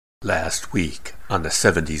Last week on the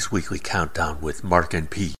 70s Weekly Countdown with Mark and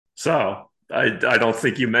Pete. So I don't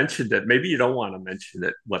think you mentioned it. Maybe you don't want to mention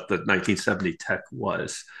it, what the 1970 tech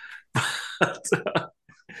was. But,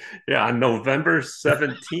 yeah, on November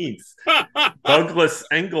 17th, Douglas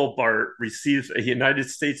Engelbart receives a United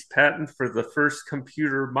States patent for the first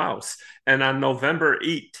computer mouse. And on November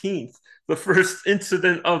 18th, the first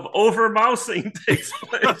incident of over-mousing takes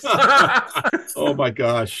place. Oh my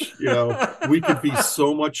gosh. We could be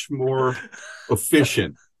so much more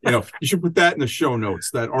efficient. You should put that in the show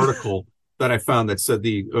notes, that article that I found that said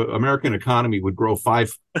the American economy would grow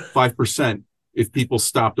 5% if people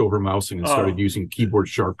stopped over-mousing and started using keyboard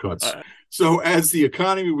shortcuts. So as the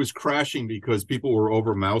economy was crashing because people were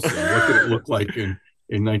over-mousing, what did it look like in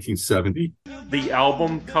 1970? The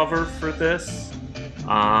album cover for this,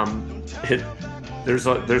 there's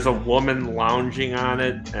a woman lounging on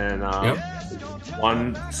it, and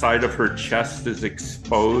one side of her chest is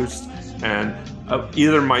exposed, and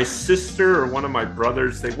either my sister or one of my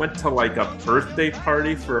brothers, they went to like a birthday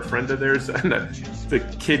party for a friend of theirs, and the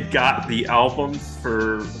kid got the album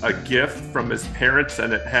for a gift from his parents,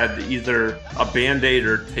 and it had either a Band-Aid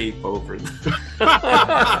or tape over them.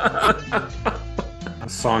 The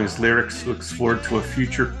song's lyrics looks forward to a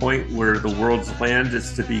future point where the world's land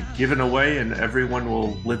is to be given away and everyone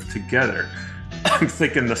will live together. I'm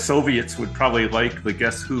thinking the Soviets would probably like the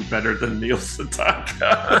Guess Who better than Neil Sedaka.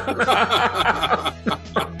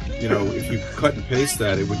 If you cut and paste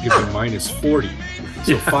that, it would give you minus 40.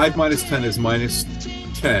 So 5 minus 10 is minus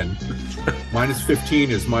 10. Minus 15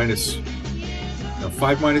 is minus...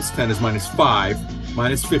 5 minus 10 is minus 5.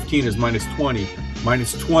 Minus 15 is minus 20.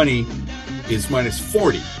 Minus 20 is minus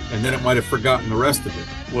 40. And then it might have forgotten the rest of it.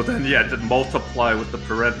 Well, then, to multiply with the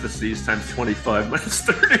parentheses times 25 minus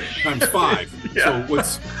 30. Times 5. So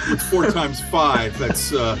what's 4 times 5? That's,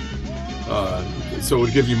 so it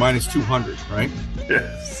would give you minus 200, right?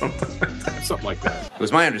 Yeah, something like that. Something like that. It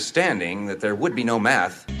was my understanding that there would be no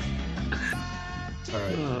math. All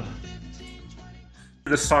right.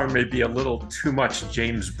 This song may be a little too much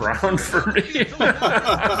James Brown for me.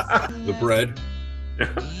 The Bread.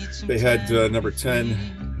 They had number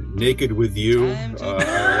 10, Naked With You, our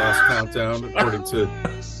last countdown, according to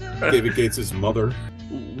David Gates' mother.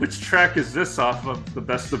 Which track is this off of? The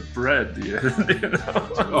Best of Bread? You know?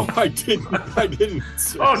 Oh, I didn't.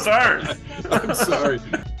 Oh, darn. I'm sorry.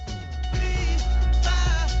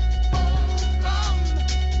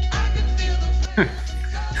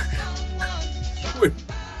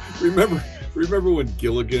 Remember when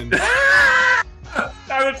Gilligan...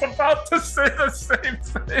 I was about to say the same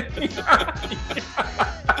thing.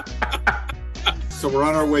 So we're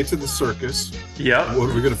on our way to the circus. Yeah. What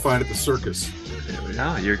are we going to find at the circus?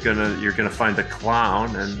 Yeah, you're gonna find a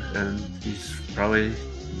clown, and he's probably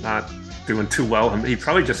not doing too well. He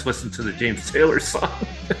probably just listened to the James Taylor song.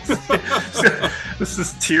 This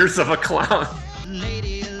is Tears of a Clown.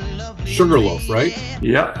 Sugarloaf, right?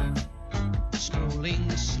 Yep.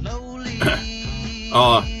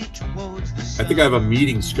 I think I have a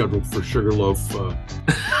meeting scheduled for Sugarloaf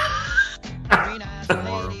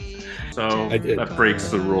tomorrow. So that breaks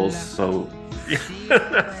the rules. So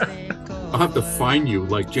I'll have to fine you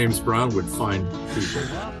like James Brown would fine people.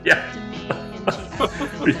 Yeah.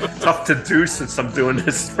 Be tough to do since I'm doing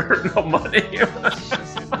this for no money.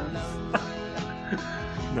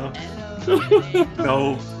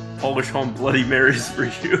 No Polish Home Bloody Marys for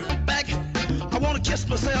you. I want to kiss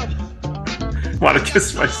myself. Want to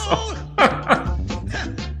kiss myself.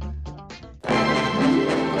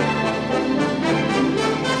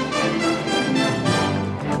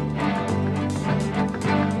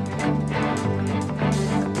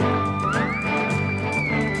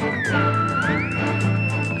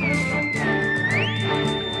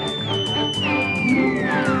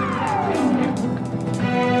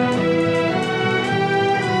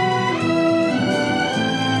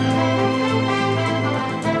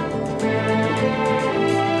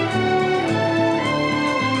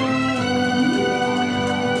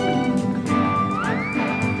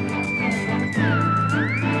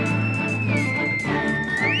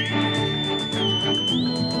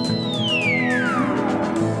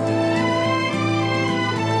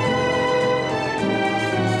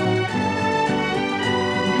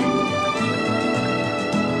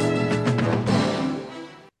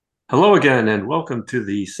 Hello again, and welcome to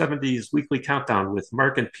the 70s Weekly Countdown with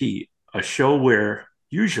Mark and Pete, a show where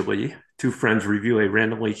usually two friends review a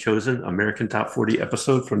randomly chosen American Top 40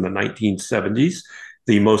 episode from the 1970s,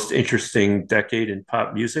 the most interesting decade in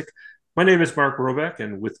pop music. My name is Mark Roback,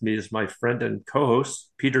 and with me is my friend and co-host,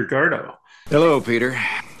 Peter Gardo. Hello, Peter.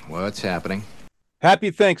 What's happening?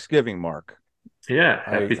 Happy Thanksgiving, Mark. Yeah,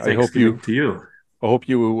 happy I hope Thanksgiving to you. I hope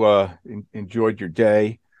you enjoyed your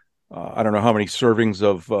day. I don't know how many servings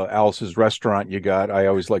of Alice's restaurant you got. I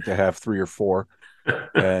always like to have 3 or 4.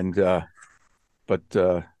 And but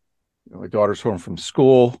my daughter's home from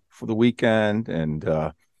school for the weekend, and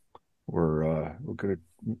we're going to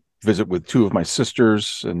visit with 2 of my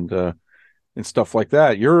sisters and stuff like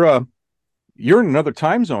that. You're in another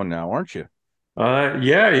time zone now, aren't you?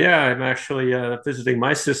 Yeah. I'm actually visiting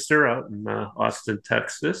my sister out in Austin,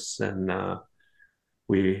 Texas, and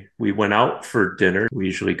we went out for dinner. We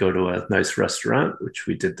usually go to a nice restaurant, which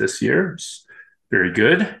we did this year. It's very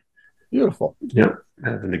good. Beautiful. Yep,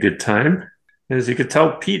 having a good time. As you could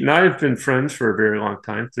tell, Pete and I have been friends for a very long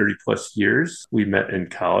time, 30 plus years. We met in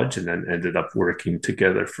college and then ended up working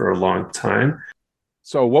together for a long time.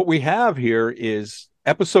 So what we have here is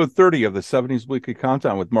episode 30 of the 70s Weekly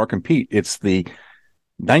Countdown with Mark and Pete. It's the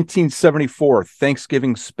 1974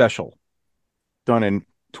 Thanksgiving special done in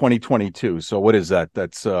 2022. So what is that?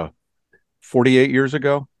 That's 48 years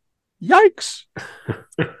ago. Yikes.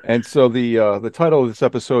 And so the title of this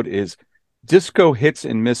episode is Disco Hits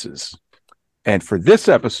and Misses. And for this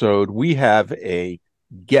episode, we have a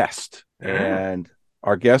guest. And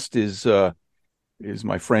our guest is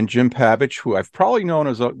my friend Jim Pavich, who I've probably known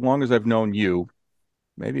as long as I've known you,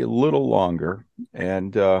 maybe a little longer.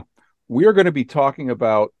 And we are going to be talking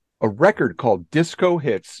about a record called Disco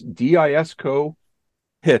Hits, DISCO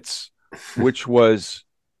Hits, which was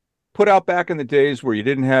put out back in the days where you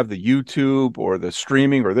didn't have the YouTube or the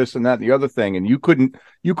streaming or this and that and the other thing, and you couldn't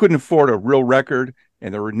afford a real record,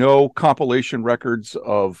 and there were no compilation records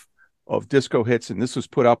of disco hits, and this was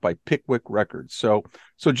put out by Pickwick Records. So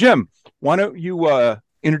Jim, why don't you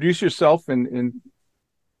introduce yourself and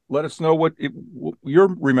let us know what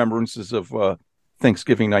your remembrances of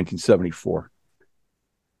Thanksgiving 1974.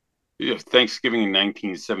 Yeah, Thanksgiving in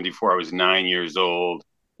 1974, I was 9 years old.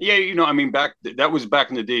 Yeah, I mean, that was back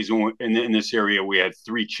in the days when in this area we had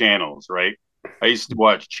 3 channels, right? I used to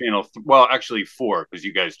watch actually 4, because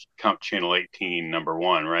you guys count channel 18 number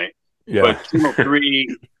 1, right? Yeah. But channel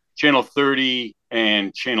 3, channel 30,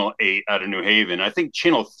 and channel 8 out of New Haven. I think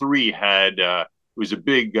channel 3 had it was a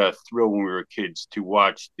big thrill when we were kids to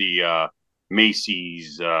watch the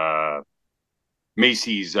Macy's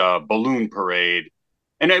balloon parade.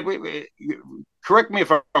 And correct me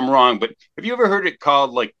if I'm wrong, but have you ever heard it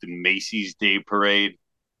called like the Macy's Day Parade?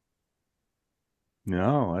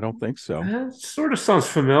 No, I don't think so. That sort of sounds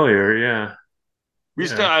familiar, yeah.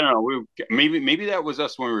 I don't know. Maybe that was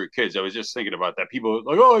us when we were kids. I was just thinking about that. People were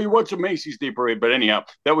like, "Oh, you watch the Macy's Day Parade," but anyhow,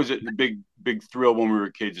 that was a big thrill when we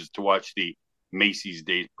were kids, is to watch the Macy's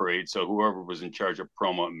Day Parade. So whoever was in charge of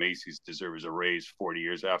promo at Macy's deserves a raise 40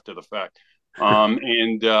 years after the fact.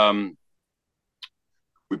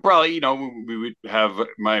 We probably, we would have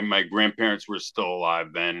my grandparents were still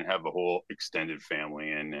alive then, and have a whole extended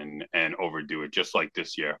family and overdo it just like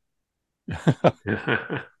this year.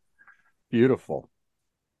 Beautiful.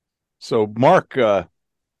 So, Mark, what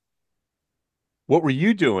were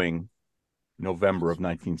you doing November of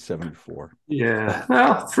 1974? Yeah.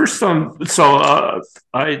 Well, first,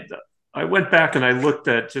 I went back and I looked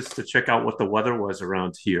at just to check out what the weather was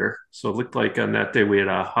around here. So it looked like on that day we had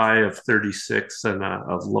a high of 36 and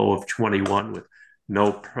a low of 21 with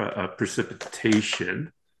no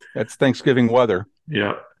precipitation. That's Thanksgiving weather.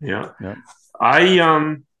 Yeah.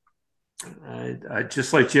 I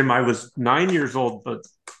just like Jim, I was 9 years old, but a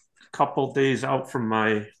couple days out from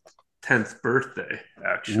my 10th birthday,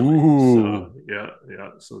 actually. Ooh. So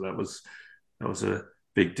so that was a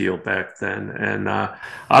big deal back then. And I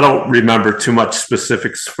don't remember too much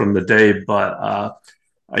specifics from the day, but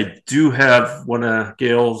I do have one of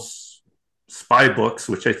Gail's spy books,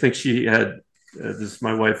 which I think she had. This is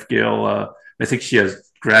my wife, Gail. I think she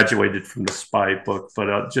has graduated from the spy book, but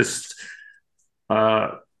I'll just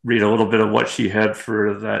read a little bit of what she had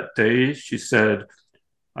for that day. She said,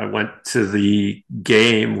 I went to the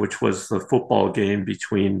game, which was the football game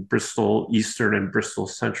between Bristol Eastern and Bristol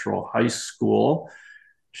Central High School.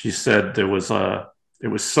 She said it was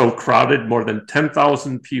so crowded, more than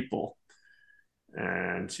 10,000 people.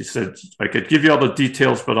 And she said, I could give you all the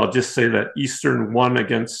details, but I'll just say that Eastern won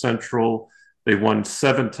against Central. They won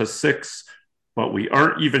 7-6, but we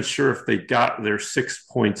aren't even sure if they got their 6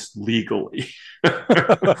 points legally.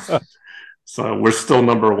 So we're still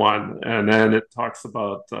number 1. And then it talks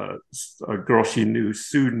about a girl she knew,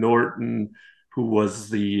 Sue Norton, who was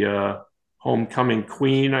the homecoming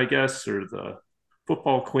queen, I guess, or the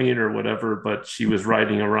football queen or whatever, but she was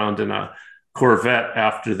riding around in a Corvette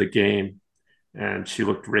after the game, and she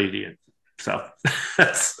looked radiant. So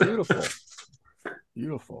that's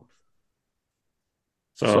beautiful.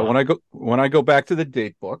 So when I go back to the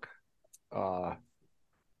date book, and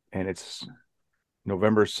it's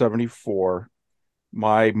November 74,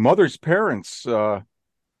 my mother's parents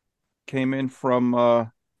came in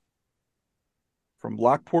from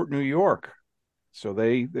Lockport, New York. So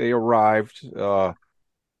they arrived at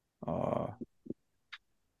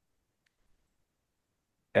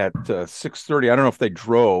 6:30. I don't know if they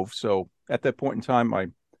drove. So at that point in time, my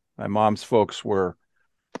mom's folks were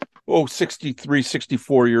 63,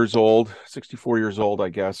 64 years old, 64 years old, I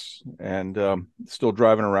guess, and still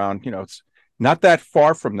driving around. It's not that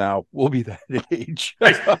far from now. We'll be that age.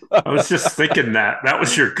 I was just thinking that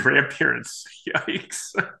was your grandparents.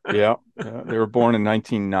 Yikes. Yeah, they were born in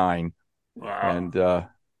 1909. Wow. And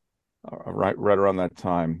right around that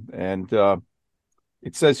time. And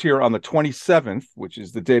it says here on the 27th, which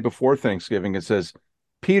is the day before Thanksgiving, it says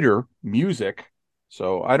Peter music.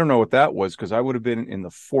 So I don't know what that was, because I would have been in the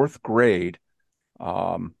 4th grade.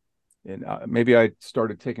 And maybe I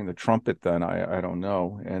started taking the trumpet then. I don't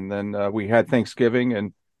know. And then we had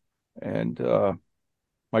Thanksgiving, and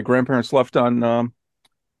my grandparents left on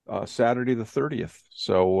Saturday the 30th.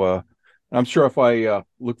 So I'm sure if I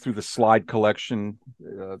look through the slide collection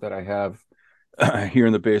that I have here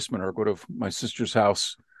in the basement, or go to my sister's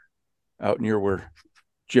house out near where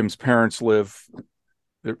Jim's parents live,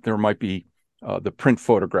 there might be the print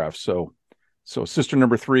photographs. So sister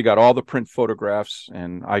number 3 got all the print photographs,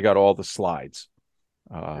 and I got all the slides.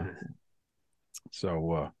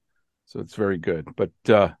 So it's very good. But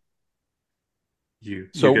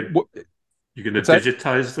you're going to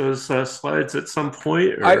digitize those slides at some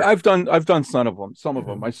point? Or? I've done some of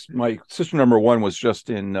them. My sister number 1 was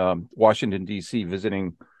just in Washington, D.C.,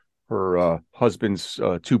 visiting her husband's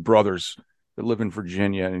 2 brothers that live in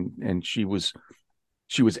Virginia, and she was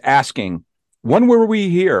asking, when were we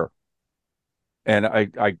here? And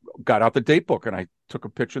I got out the date book, and I took a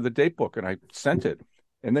picture of the date book, and I sent it.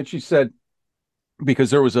 And then she said,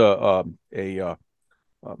 because there was my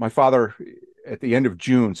father at the end of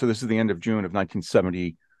June, so this is the end of June of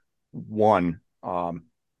 1971,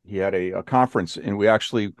 he had a conference, and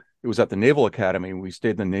it was at the Naval Academy, and we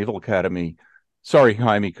stayed in the Naval Academy. Sorry,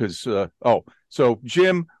 Jaime, because so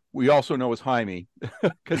Jim, we also know as Jaime.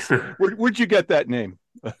 Because where'd you get that name,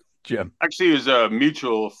 Jim? Actually, it was a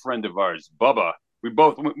mutual friend of ours, Bubba. We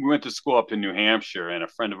went to school up in New Hampshire, and a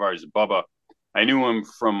friend of ours, Bubba, I knew him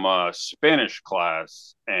from Spanish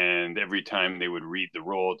class, and every time they would read the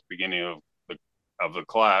roll at the beginning of the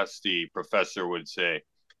class, the professor would say,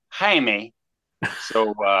 Jaime.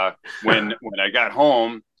 So when I got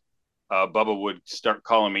home, Bubba would start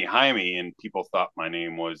calling me Jaime, and people thought my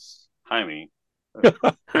name was Jaime,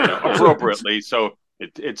 appropriately. So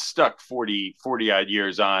it stuck 40 odd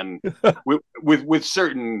years on with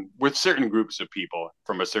certain groups of people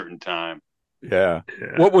from a certain time. Yeah.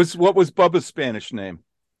 What was Bubba's Spanish name?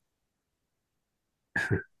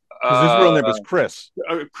 Because his real name was Chris.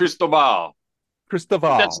 Cristobal.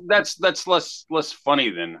 Cristobal. That's less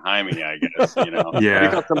funny than Jaime, I guess. Yeah. If you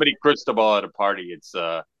call somebody Cristobal at a party, it's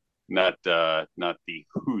not the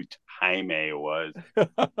hoot Jaime was.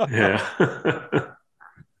 Yeah.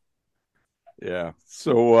 Yeah.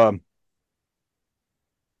 So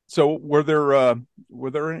were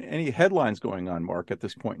there any headlines going on, Mark, at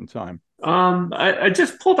this point in time? I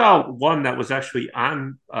just pulled out one that was actually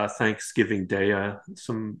on Thanksgiving Day,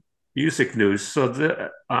 some music news. So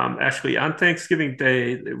actually on Thanksgiving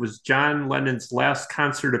Day, it was John Lennon's last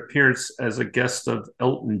concert appearance as a guest of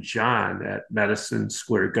Elton John at Madison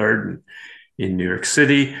Square Garden in New York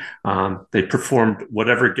City. They performed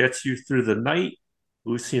Whatever Gets You Through the Night,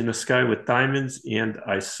 Lucy in the Sky with Diamonds, and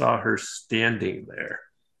I Saw Her Standing There.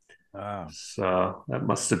 Wow. So that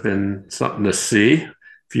must have been something to see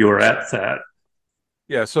if you were at that.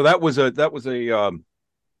 Yeah, so that was a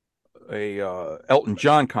Elton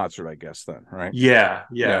John concert, I guess, then, right? Yeah,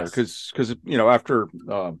 because after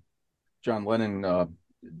John Lennon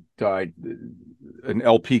died, an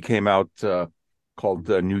LP came out called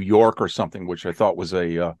New York or something, which I thought was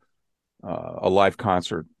a live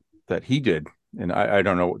concert that he did, and I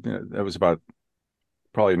don't know, that was about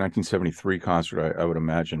probably a 1973 concert, I would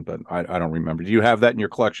imagine, but I don't remember. Do you have that in your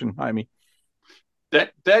collection, Jaime?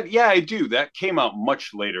 Yeah, I do. That came out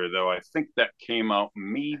much later, though. I think that came out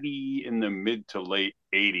maybe in the mid to late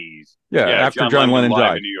 80s. Yeah, after John Lennon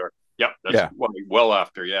died in New York. Yep, that's well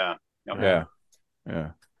after. Yeah. Yep.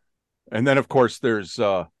 Yeah. And then, of course, there's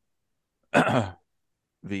the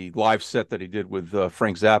live set that he did with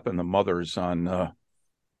Frank Zappa and the Mothers on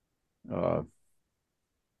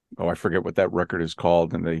I forget what that record is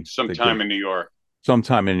called. And Sometime in New York.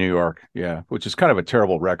 Sometime in New York, yeah, which is kind of a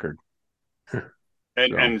terrible record.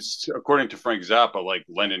 And according to Frank Zappa, like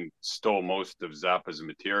Lennon stole most of Zappa's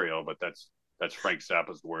material, but that's Frank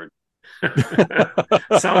Zappa's word.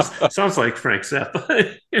 sounds like Frank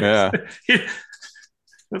Zappa. Yeah. He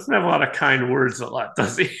doesn't have a lot of kind words a lot,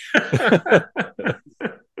 does he?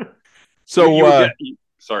 So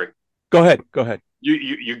sorry. Go ahead.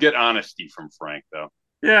 You get honesty from Frank though.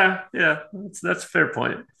 Yeah, that's a fair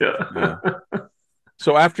point. Yeah.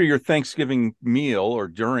 So after your Thanksgiving meal or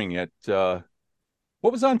during it, what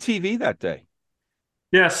was on TV that day?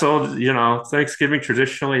 Yeah, so Thanksgiving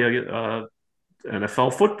traditionally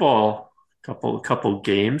NFL football, couple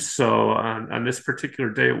games. So on this particular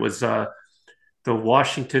day, it was the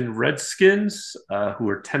Washington Redskins, who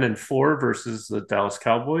were 10-4, versus the Dallas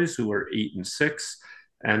Cowboys, who were 8-6,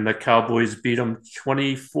 and the Cowboys beat them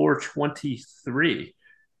 24-23.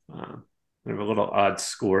 We have a little odd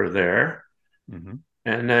score there. Mm-hmm.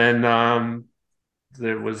 And then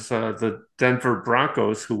there was the Denver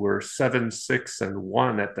Broncos, who were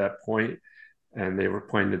 7-6-1 at that point, and they were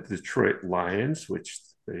playing the Detroit Lions, which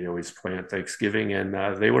they always play on Thanksgiving, and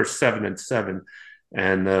they were 7-7,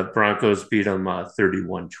 and the Broncos beat them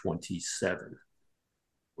 31-27.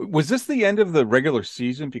 Was this the end of the regular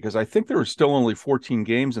season? Because I think there were still only 14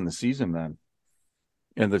 games in the season then,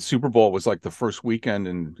 and the Super Bowl was like the first weekend,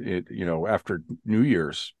 and it after New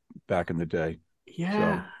Year's back in the day.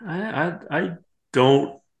 Yeah, so. I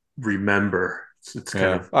don't remember. It's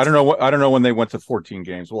kind of. I don't know when they went to 14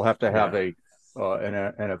 games. We'll have to have an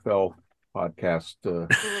NFL podcast of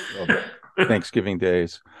Thanksgiving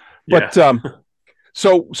days. But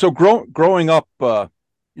so growing up,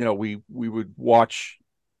 we would watch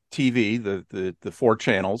TV, the 4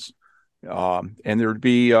 channels, and there'd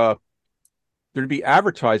be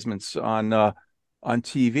advertisements on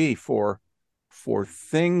TV for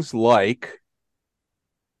things like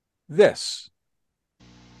this.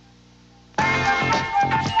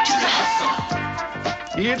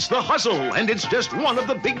 It's The Hustle, and it's just one of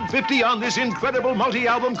the big 50 on this incredible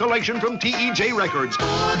multi-album collection from TEJ Records.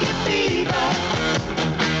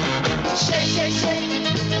 Shake, shake,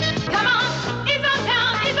 shake. Come on, it's on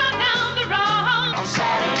down the road. On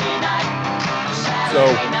Saturday night.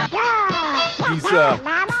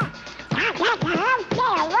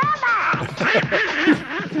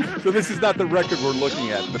 So this is not the record we're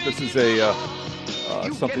looking at, but this is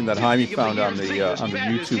something that Jaime found on the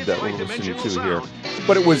YouTube that we're listening to here.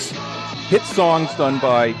 But it was hit songs done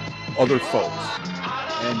by other folks,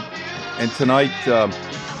 and tonight I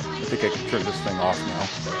think I can turn this thing off now.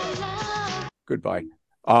 Goodbye.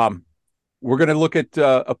 We're going to look at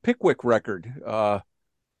a Pickwick record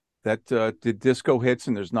that did disco hits,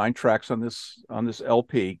 and there's 9 tracks on this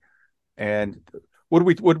LP. And what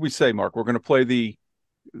did we say, Mark? We're going to play the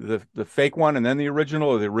fake one and then the original,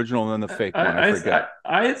 or the original and then the fake one? I forget.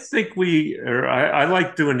 I think I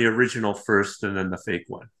like doing the original first and then the fake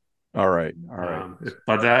one. All right.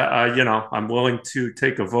 But I'm willing to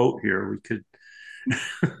take a vote here. We could.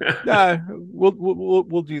 Yeah,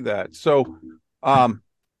 we'll do that. So,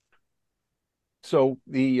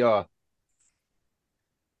 the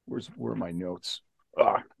where are my notes?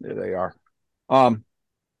 There they are.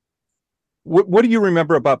 What do you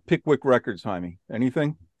remember about Pickwick Records, Jaime?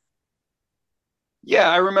 Anything? Yeah,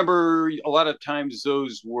 I remember a lot of times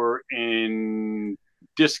those were in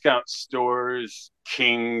discount stores,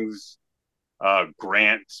 King's,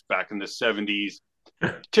 Grant's back in the 70s.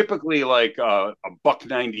 Typically like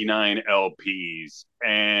 $1.99 LPs,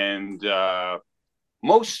 and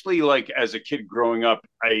mostly like as a kid growing up,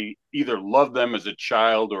 I either loved them as a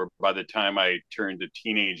child, or by the time I turned a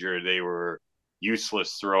teenager, they were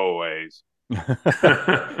useless throwaways.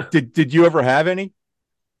 Did you ever have any?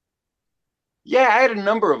 Yeah, I had a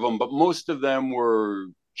number of them, but most of them were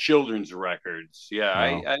children's records.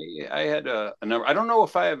 Yeah, oh. I had a number. I don't know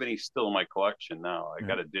if I have any still in my collection now. I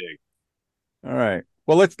gotta dig. All right.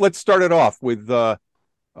 Well, let's start it off with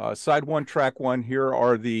side 1, track 1. Here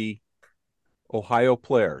are the Ohio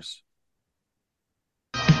Players,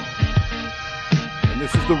 and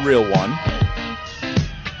this is the real one.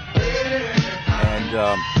 And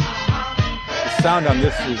the sound on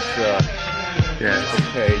this is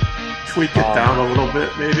okay. Tweak it down a little bit,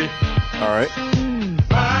 maybe. All right.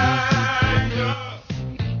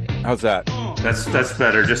 How's that? That's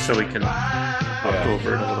better, just so we can talk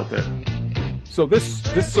over it a little bit. So this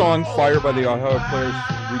song, "Fire" by the Ohio Players,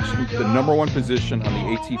 reached the #1 position on the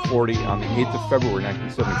AT40 on the 8th of February,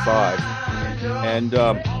 1975. And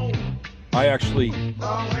I actually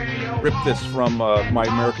ripped this from my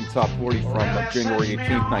American Top 40 from January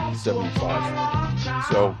 18th, 1975.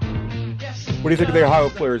 So what do you think of the Ohio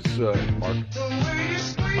Players, Mark?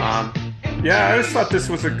 Yeah, I always thought this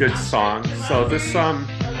was a good song. So this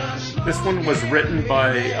one was written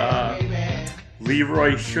by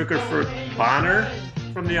Leroy Sugarfoot Bonner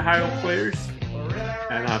from the Ohio Players,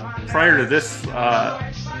 and prior to this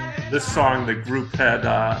song, the group had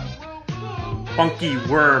Funky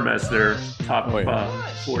Worm as their top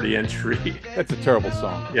 40 entry. That's a terrible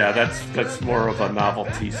song. Yeah, that's more of a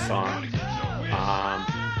novelty song.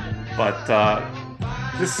 But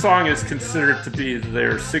this song is considered to be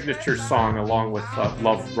their signature song, along with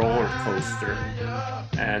Love Roller Coaster.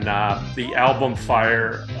 And the album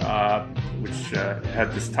Fire, which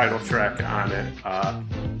had this title track on it,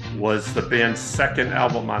 was the band's second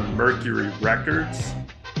album on Mercury Records.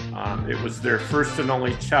 It was their first and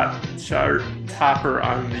only chart topper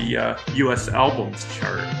on the U.S. albums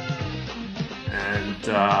chart. And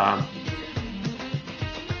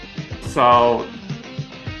so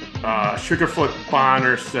Sugarfoot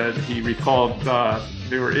Bonner said he recalled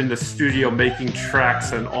they were in the studio making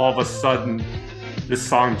tracks, and all of a sudden this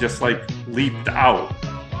song just like leaped out.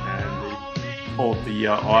 And they told the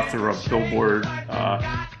author of Billboard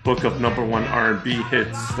Book of #1 R&B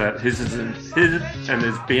hits that his and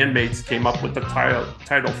his bandmates came up with the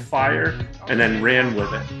title Fire and then ran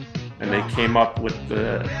with it. And they came up with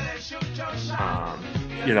the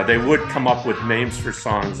they would come up with names for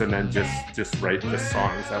songs and then just write the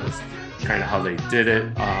songs. That was kind of how they did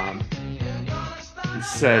it. He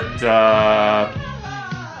said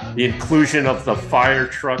the inclusion of the fire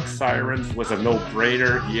truck sirens was a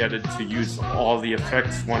no-brainer. He had to use all the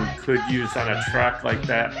effects one could use on a track like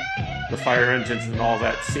that. The fire engines and all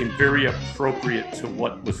that seemed very appropriate to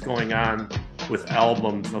what was going on with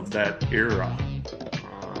albums of that era.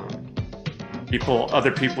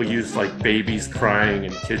 Other people used like babies crying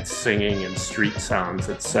and kids singing and street sounds,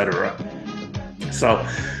 etc. So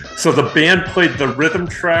the band played the rhythm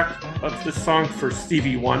track of the song for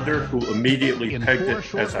Stevie Wonder, who immediately pegged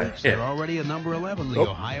it as a hit. Already at number 11, the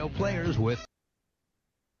Ohio Players with.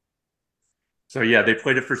 So yeah, they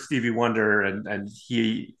played it for Stevie Wonder, and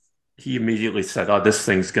he immediately said, "Oh, this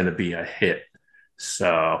thing's going to be a hit."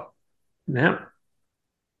 So, yeah.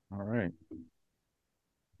 All right.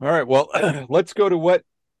 Well, let's go to what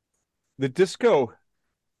the Disco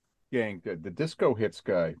gang did. The Disco Hits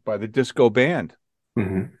guy by the Disco Band.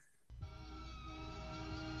 Mm-hmm.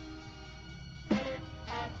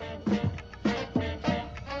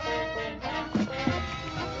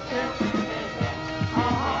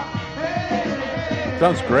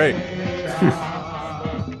 Sounds great.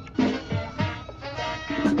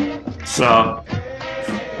 So,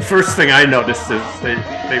 first thing I noticed is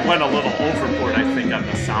they went a little overboard, I think, on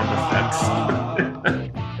the sound effects.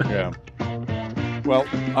 Yeah. Well,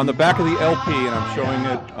 on the back of the LP, and I'm showing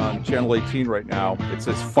it on Channel 18 right now, it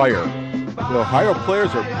says Fire. The Ohio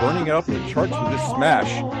Players are burning it up the charts with this smash.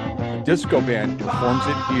 The Disco Band performs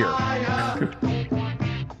it here.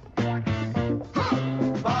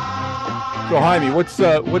 So Jaime, what's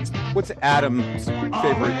Adam's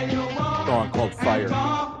favorite song called Fire?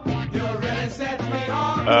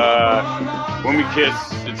 When we kiss,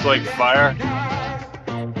 it's like fire.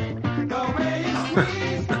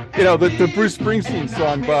 The Bruce Springsteen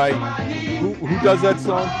song by who does that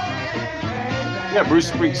song? Yeah,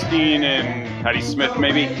 Bruce Springsteen and Patti Smith,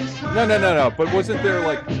 maybe. No. But wasn't there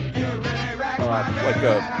like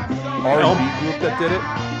a R&B group that did it?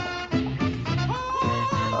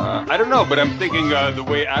 I don't know, but I'm thinking the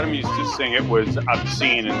way Adam used to sing it was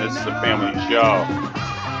obscene, and this is a family show.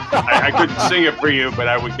 I couldn't sing it for you, but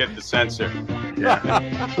I would get the censor. Yeah.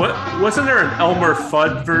 Wasn't there an Elmer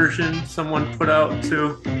Fudd version someone put out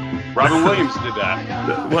too? Robin Williams did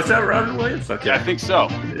that. Was that Robin Williams? Okay. Yeah, I think so.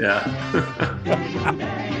 Yeah.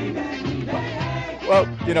 Well,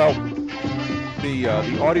 the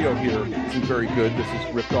audio here isn't very good. This is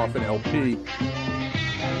ripped off an LP,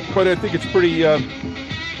 but I think it's pretty.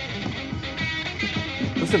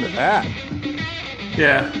 Listen to that.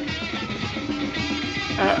 Yeah.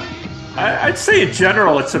 I'd say in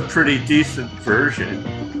general it's a pretty decent version.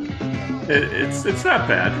 It's not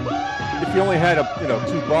bad. If you only had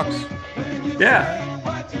 $2. Yeah.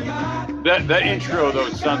 That intro though,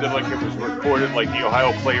 it sounded like it was recorded, like the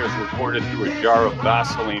Ohio Players recorded through a jar of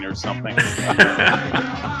Vaseline or something.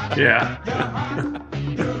 Yeah.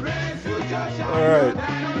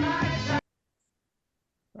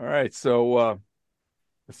 All right. So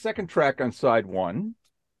the second track on side one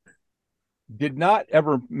did not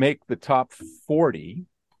ever make the top 40.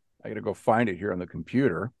 I got to go find it here on the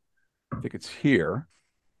computer. I think it's here.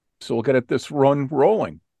 So we'll get this run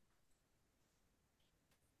rolling.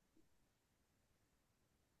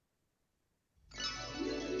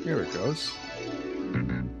 Here it goes.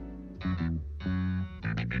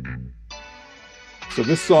 So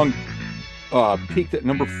this song peaked at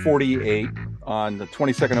number 48 on the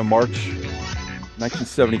 22nd of March,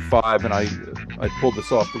 1975, and I pulled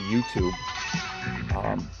this off the YouTube.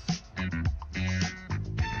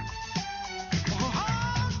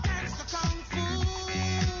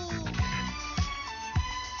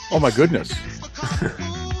 Oh my goodness.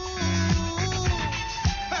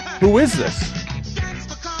 Who is this?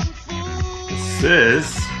 This is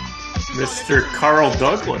Mr. Carl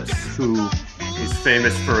Douglas, who is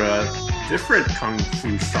famous for a different Kung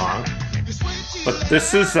Fu song. But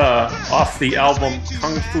this is off the album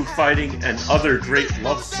Kung Fu Fighting and Other Great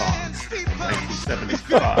Love Songs from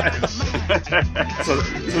 1975. So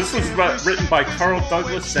this was written by Carl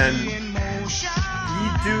Douglas and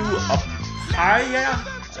Edu Apaya.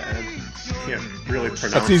 I can't really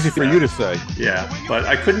pronounce That's easy for you to say. Yeah, but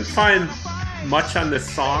I couldn't find much on this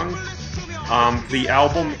song. The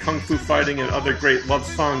album Kung Fu Fighting and Other Great Love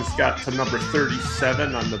Songs got to number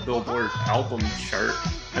 37 on the Billboard album chart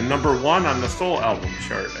and number 1 on the Soul album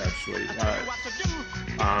chart, actually.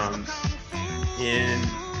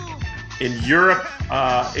 In Europe,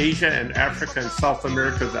 Asia, and Africa and South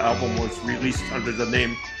America, the album was released under the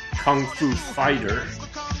name Kung Fu Fighter.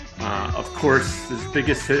 Of course, his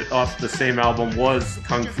biggest hit off the same album was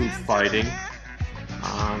Kung Fu Fighting.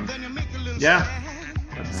 Yeah.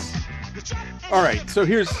 All right, so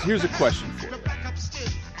here's a question for you.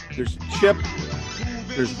 There's Chip,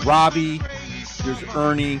 there's Robbie, there's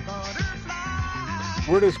Ernie.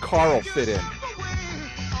 Where does Carl fit in?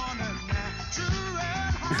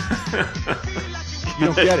 You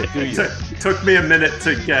don't get it, do you? Took me a minute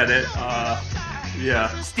to get it. Yeah.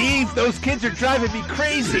 Steve, those kids are driving me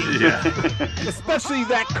crazy. Yeah. Especially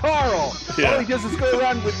that Carl. Yeah. All he does is go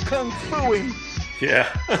around with kung fuing. Yeah.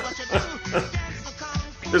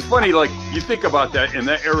 It's funny, like, you think about that in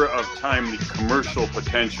that era of time, the commercial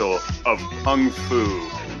potential of Kung Fu.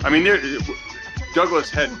 I mean, Douglas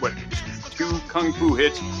had, what, 2 Kung Fu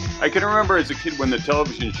hits? I can remember as a kid when the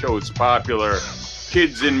television show was popular,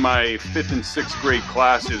 kids in my 5th and 6th grade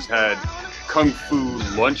classes had Kung Fu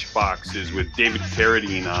lunch boxes with David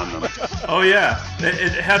Carradine on them. Oh, yeah.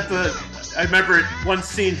 It had I remember one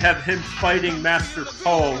scene had him fighting Master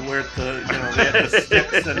Po, where they had the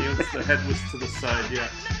sticks and the head was to the side. Yeah,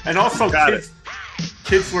 and also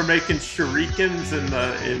kids were making shurikens in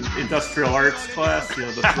industrial arts class.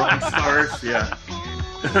 The throwing stars. Yeah.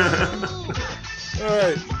 All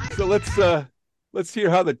right, so let's hear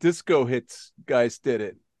how the disco hits guys did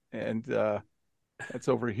it, and that's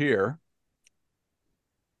over here.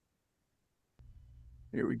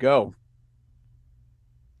 Here we go.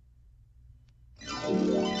 Do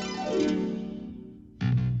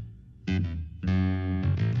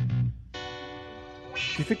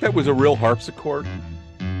you think that was a real harpsichord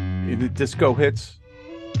in the disco hits?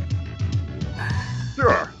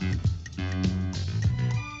 Sure.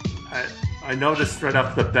 I noticed right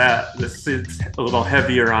off the bat, this is a little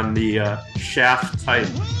heavier on the shaft type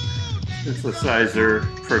synthesizer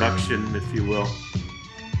production, if you will.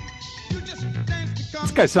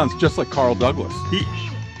 This guy sounds just like Carl Douglas.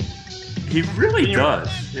 He really does.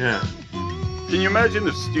 Yeah. Can you imagine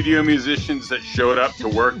the studio musicians that showed up to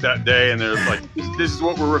work that day and they're like, this is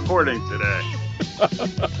what we're recording today?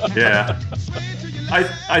 Yeah.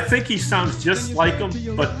 I think he sounds just like him,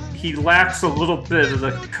 but he lacks a little bit of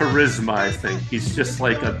the charisma, I think. He's just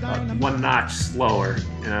like a one notch slower,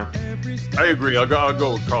 I agree. I'll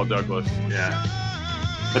go with Carl Douglas. Yeah.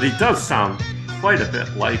 But he does sound quite a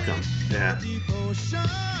bit like him. Yeah.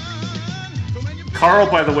 Carl,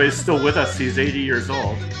 by the way, is still with us. He's 80 years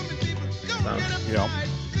old.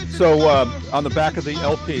 So on the back of the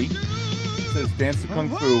LP, it says Dance to Kung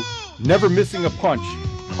Fu, never missing a punch.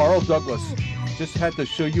 Carl Douglas just had to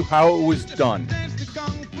show you how it was done.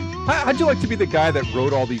 How'd you like to be the guy that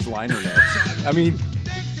wrote all these liner notes? I mean...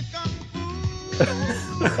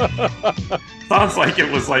 Sounds like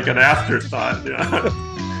it was like an afterthought. Yeah.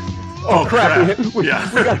 Oh, crap. We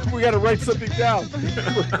Yeah. got to write something down.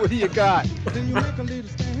 What do you got?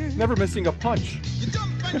 Never missing a punch.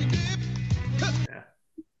 Yeah.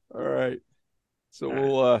 All right. So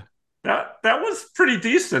we'll... That was pretty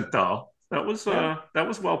decent, though. That was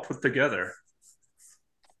well put together.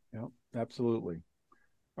 Yeah, absolutely.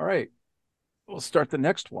 All right. We'll start the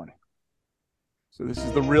next one. So this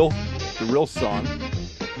is the real song.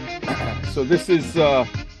 So this is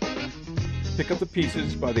Pick Up the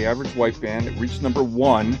Pieces by the Average White Band. It reached number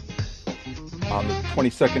 1 on the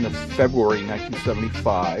 22nd of February,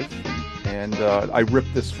 1975. And I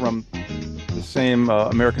ripped this from the same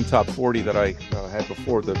American Top 40 that I had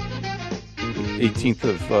before, the 18th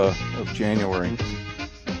of January.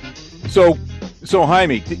 So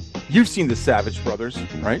Jaime, You've seen the Savage Brothers,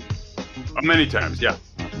 right? Many times, yeah.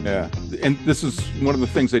 Yeah. And this is one of the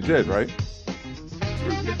things they did, right?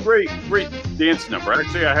 Great dance number.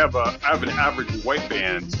 Actually, I have an Average White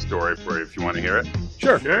Band story for you if you want to hear it.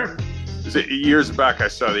 Sure. Years back, I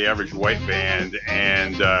saw the Average White Band,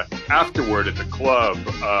 and afterward at the club,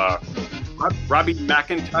 Robbie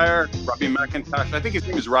McIntyre, I think his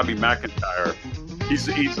name is Robbie McIntyre. He's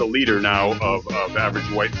the leader now of Average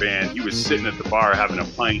White Band. He was sitting at the bar having a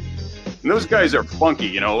pint. And those guys are funky.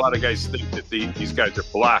 You know, a lot of guys think that these guys are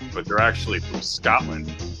black, but they're actually from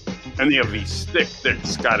Scotland. And they have these thick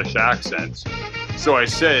Scottish accents. So I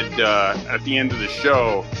said at the end of the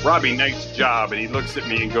show, Robbie, nice job. And he looks at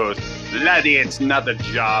me and goes, laddie, it's not a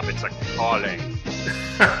job, it's a calling.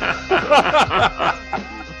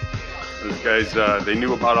 Those guys, they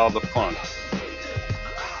knew about all the funk.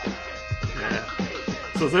 Yeah.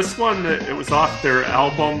 So this one, it was off their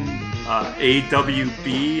album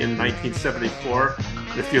AWB in 1974.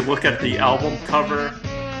 If you look at the album cover,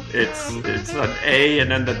 it's an A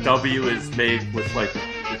and then the W is made with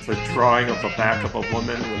it's a drawing of the back of a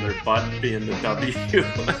woman with her butt being the W. It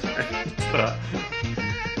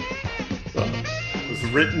was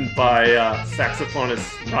written by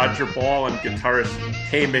saxophonist Roger Ball and guitarist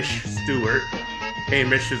Hamish Stewart.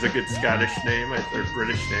 Hamish is a good Scottish name, or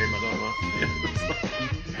British name, I don't know.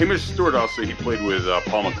 Hamish Stewart also, he played with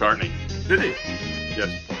Paul McCartney. Did he? Yes.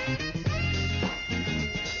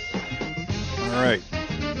 All right.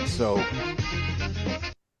 So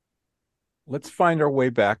let's find our way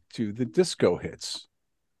back to the disco hits.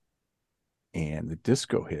 And the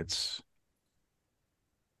disco hits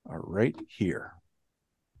are right here.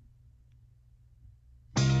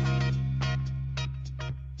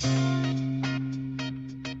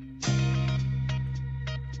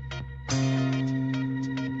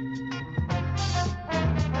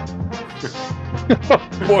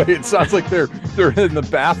 Boy, it sounds like they're in the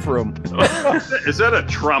bathroom. Is that a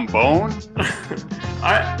trombone?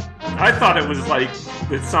 I thought it was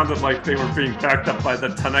it sounded like they were being backed up by the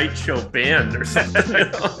Tonight Show band or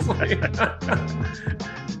something.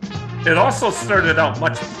 It also started out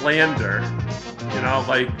much blander. You know,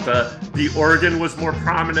 like the organ was more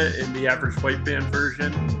prominent in the Average White Band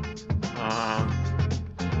version.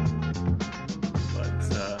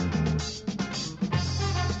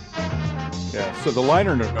 Yeah, so the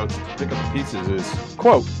liner notes to pick up the pieces is,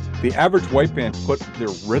 quote, the Average White Band put their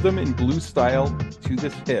rhythm and blues style to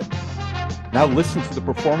this hit. Now listen to the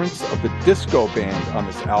performance of the Disco Band on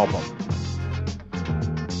this album.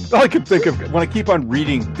 All I can think of when I keep on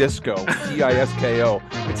reading Disco, D-I-S-K-O,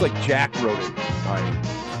 it's like Jack wrote it.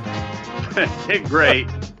 Great.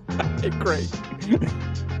 Great.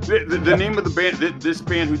 The name of the band, this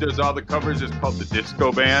band who does all the covers is called the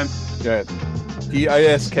Disco Band. Yeah.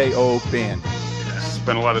 D-I-S-K-O Band.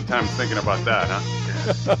 Spent a lot of time thinking about that, huh?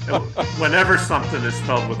 Whenever something is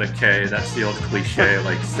spelled with a K, that's the old cliche,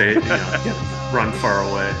 like say, run far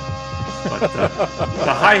away. But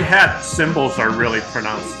the hi-hat cymbals are really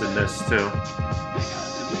pronounced in this too.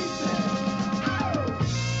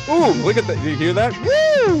 Ooh, look at that. Did you hear that?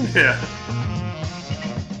 Woo! Yeah.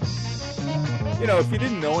 You know, if you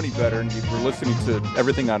didn't know any better and you were listening to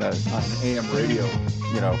everything on an AM radio,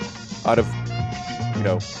 out of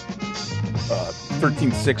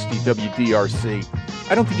 1360 WDRC,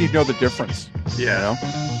 I don't think you'd know the difference. Yeah.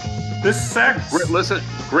 This sax.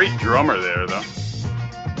 Great drummer there, though.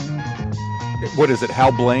 What is it,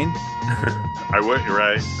 Hal Blaine? You're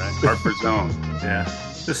right. Harper's Own. Yeah.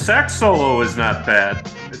 The sax solo is not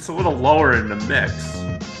bad. It's a little lower in the mix,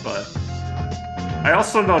 but I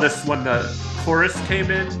also noticed when the chorus came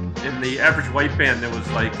in the Average White Band, there was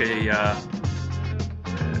like a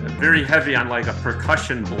very heavy on like a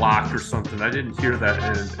percussion block or something. I didn't hear that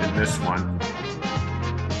in this one.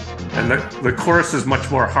 And the chorus is much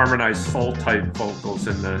more harmonized soul type vocals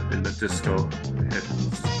in the disco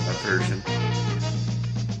version.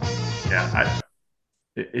 Yeah,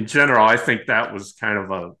 in general, I think that was kind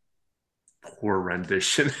of a poor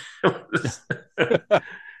rendition.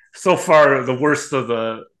 So far, the worst of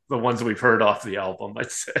the ones we've heard off the album,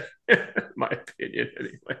 I'd say, in my opinion,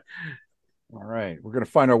 anyway. All right, we're going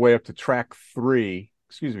to find our way up to track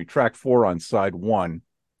 4 on side 1.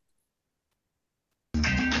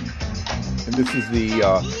 And this is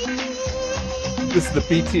the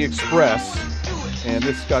BT Express, and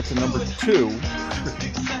this got to number 2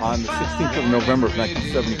 on the 16th of November of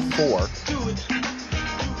 1974.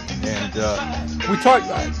 And we talked,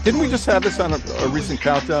 didn't we just have this on a recent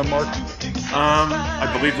countdown, Mark?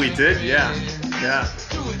 I believe we did, yeah.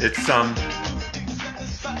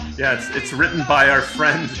 It's written by our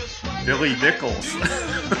friend Billy Nichols.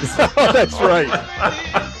 Oh, that's right.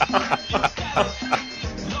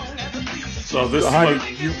 So this Heidi, was,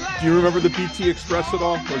 do you remember the BT Express at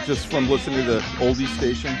all, or just from listening to the oldie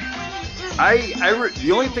station?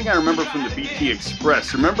 The only thing I remember from the BT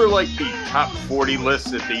Express, remember like the top 40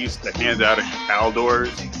 lists that they used to hand out at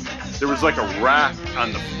Caldors? There was like a rack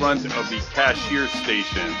on the front of the cashier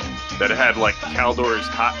station that had like Caldors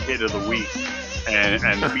hot hit of the week, and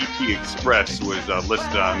the BT Express was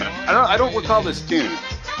listed on that. I don't recall this tune.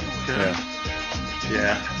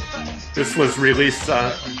 Yeah. This was released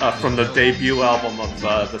from the debut album of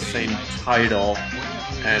the same title,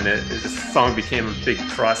 and this song became a big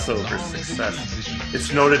crossover success.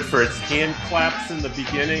 It's noted for its hand claps in the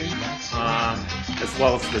beginning, as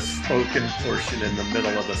well as the spoken portion in the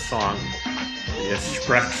middle of the song. The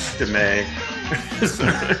Sprechstimme.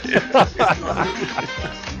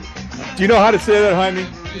 Do you know how to say that, Jaime?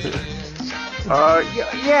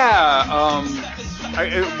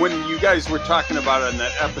 When you guys were talking about it in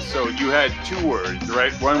that episode, you had two words,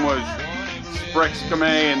 right? One was Sprechstimme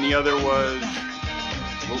and the other was...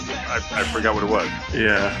 I forgot what it was.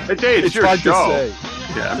 Yeah. Hey, it's your hard show. to say.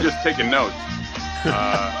 Yeah. I'm just taking notes.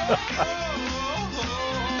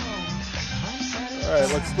 All right,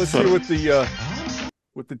 let's see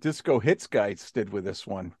what the disco hits guys did with this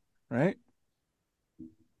one, right?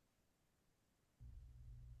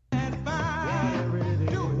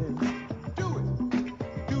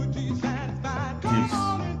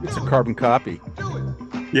 It's a carbon copy.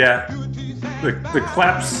 Yeah. The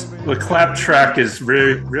clap track is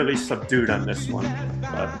really subdued on this one,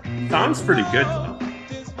 but sounds pretty good though.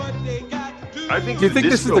 I think. Do you think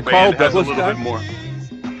this is the Carl Douglas guy? Bit more.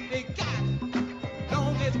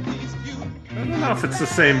 I don't know if it's the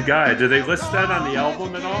same guy. Do they list that on the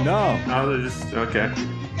album at all? No. No, they're just okay.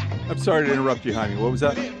 I'm sorry to interrupt you, Jaime. What was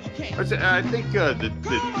that? I think the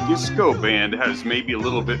disco band has maybe a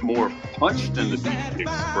little bit more punch than the BT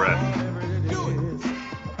Express.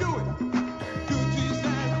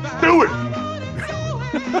 Do it!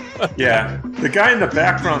 Yeah, the guy in the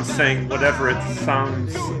background saying whatever it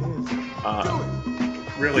sounds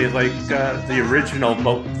really like the original,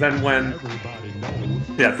 but then when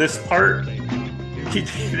this part,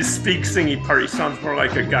 the speak singing part, he sounds more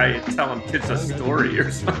like a guy telling kids a story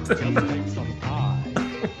or something.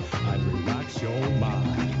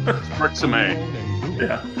 Sprechstimme.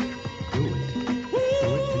 Yeah.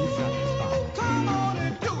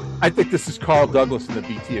 I think this is Carl Douglas in the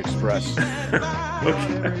BT Express.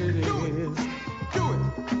 Okay.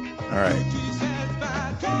 All right.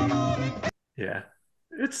 Yeah.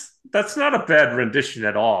 That's not a bad rendition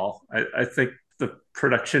at all. I think the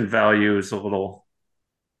production value is a little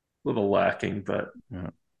lacking, but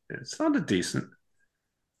it sounded decent.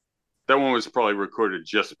 That one was probably recorded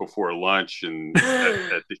just before lunch, and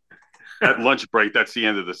at lunch break, that's the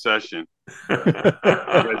end of the session. You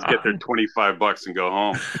guys get their $25 and go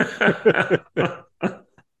home.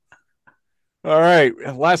 All right,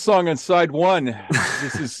 last song on side one.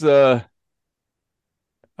 This is the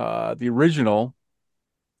original.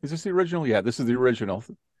 Is this the original? Yeah, this is the original.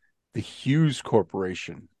 The Hughes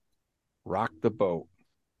Corporation, Rock the Boat.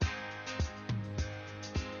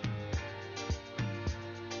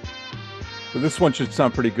 So this one should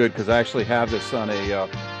sound pretty good because I actually have this on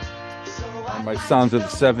on my Sounds of the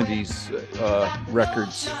 70s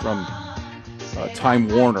records from Time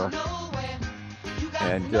Warner.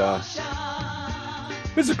 And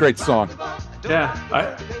this is a great song. Yeah,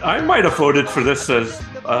 I might have voted for this as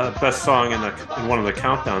best song in one of the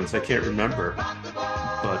countdowns. I can't remember,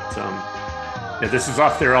 but this is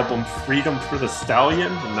off their album "Freedom for the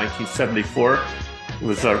Stallion" in 1974. It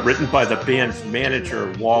was written by the band's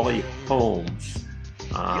manager Wally Holmes.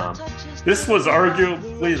 This was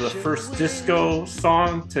arguably the first disco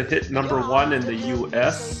song to hit #1 in the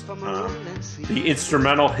U.S. The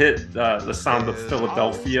instrumental hit, "The Sound of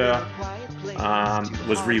Philadelphia,"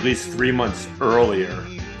 was released 3 months earlier,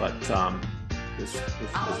 but this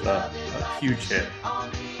was a huge hit.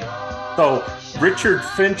 So Richard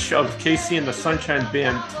Finch of Casey and the Sunshine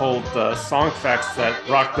Band told Songfacts that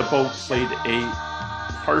Rock the Boat played a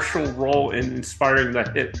partial role in inspiring the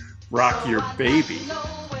hit "Rock Your Baby,"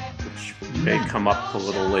 which may come up a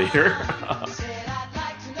little later.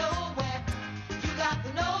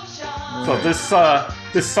 So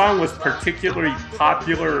this song was particularly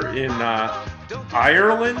popular in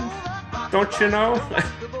Ireland, don't you know?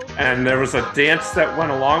 And there was a dance that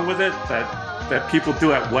went along with it that people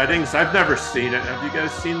do at weddings. I've never seen it. Have you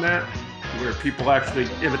guys seen that? Where people actually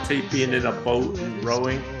imitate being in a boat and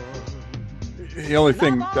rowing? The only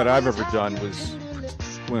thing that I've ever done was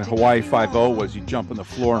when Hawaii 5-0 was you jump on the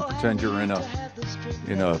floor and pretend you're in a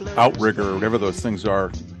in a outrigger or whatever those things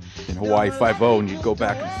are in Hawaii 5-0, and you'd go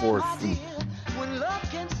back and forth. And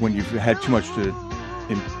when you've had too much to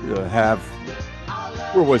have,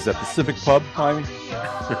 where was that? The Civic Pub, Jaime?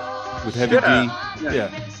 With Heavy D? Yeah.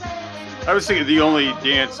 I was thinking the only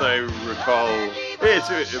dance I recall,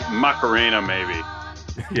 it's Macarena maybe.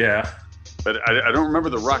 Yeah. But I don't remember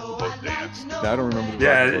the rock the boat dance. I don't remember the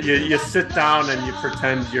Yeah, rock the boat you sit down and you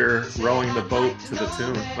pretend you're rowing the boat to the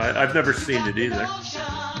tune. I've never seen it either.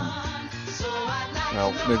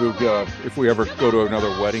 Well, maybe if we ever go to another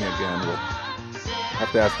wedding again, we'll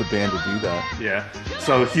have to ask the band to do that. Yeah.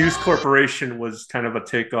 So Hughes Corporation was kind of a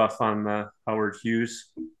takeoff on Howard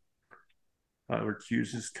Hughes. Howard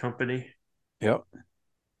Hughes' company. Yep.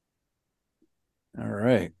 All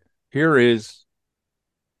right. Here is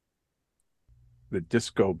the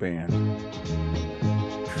Disko Band.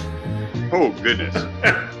 Oh, goodness.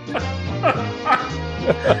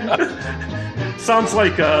 Sounds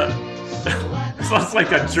like a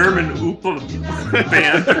German Oopa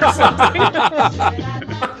band or something.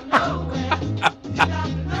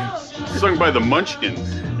 Sung by the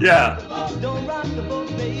Munchkins. Yeah.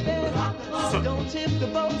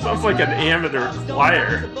 Sounds like an amateur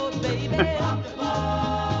choir.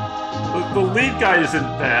 The lead guy isn't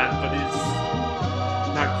bad, but he's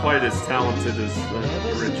not quite as talented as the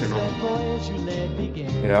original.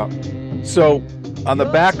 Yeah. So on the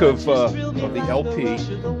back of the LP,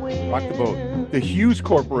 Rock the Boat, the Hughes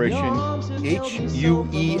Corporation,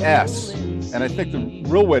 H-U-E-S, and I think the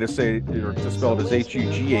real way to say it or to spell it is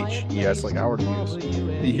H-U-G-H-E-S, like Howard Hughes.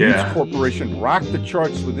 The Hughes Corporation rocked the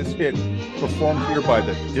charts with this hit, performed here by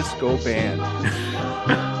the Disko Band.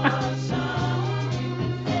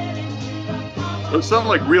 Those sound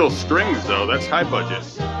like real strings, though. That's high budget.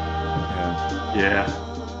 Yeah.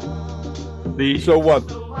 So what?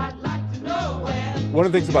 One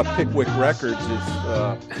of the things about Pickwick Records is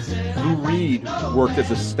Lou Reed worked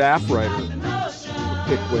as a staff writer for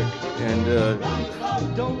Pickwick and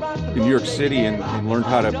in New York City and learned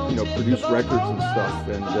how to produce records and stuff,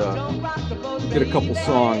 and did a couple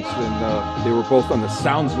songs, and they were both on the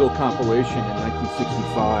Soundsville compilation in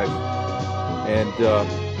 1965, and the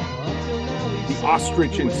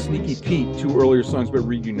Ostrich and Sneaky Pete, two earlier songs, but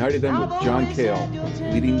reunited them with John Cale,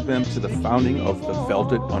 leading them to the founding of the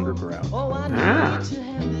Velvet Underground.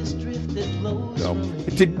 So,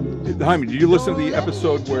 Jaime, did you listen to the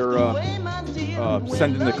episode where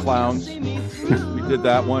Send in the Clowns? We did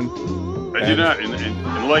that one. I did not.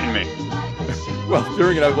 Enlighten me. Well,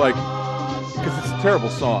 during it, I was like, because it's a terrible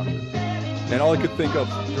song. And all I could think of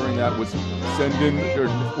during that was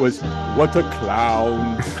what a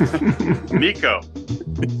clown. Nico.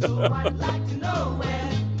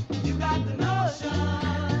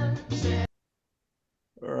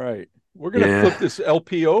 All right. We're going to flip this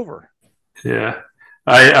LP over. Yeah.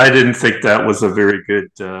 I didn't think that was a very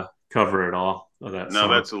good cover at all of that song.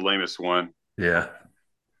 No, that's the lamest one. Yeah.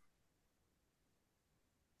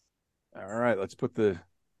 All right. Let's put the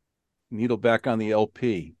needle back on the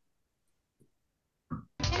LP.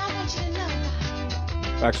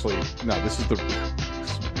 Actually, no, this is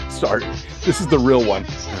the real one.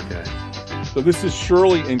 Okay. So this is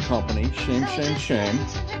Shirley and Company, Shame, Shame, Shame,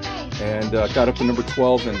 and got up to number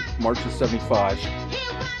 12 in March of 75.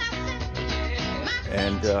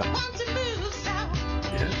 And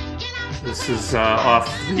this is off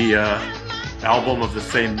the album of the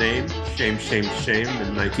same name, Shame, Shame, Shame,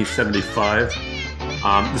 in 1975.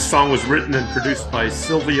 The song was written and produced by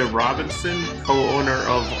Sylvia Robinson, co-owner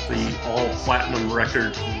of the All Platinum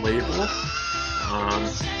record label.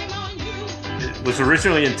 It was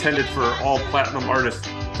originally intended for All Platinum artist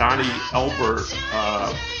Donnie Elbert,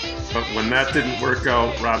 but when that didn't work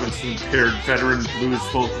out, Robinson paired veteran blues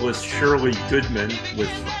vocalist Shirley Goodman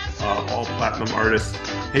with All Platinum artist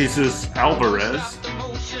Jesus Alvarez.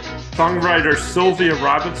 Songwriter Sylvia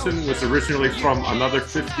Robinson was originally from another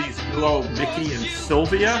 50s duo, Mickey and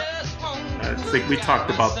Sylvia. I think we talked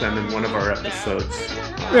about them in one of our episodes.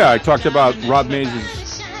 Yeah, I talked about Rob Mays'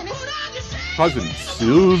 cousin,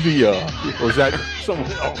 Sylvia. Or was that someone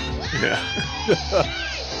else? Yeah.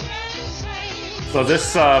 So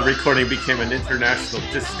this recording became an international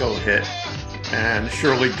disco hit. And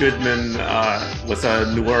Shirley Goodman was a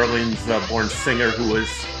New Orleans-born singer who was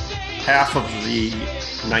half of the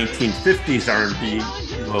 1950s R&B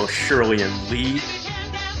duo Shirley and Lee.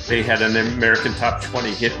 They had an American Top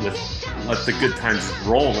 20 hit with Let the Good Times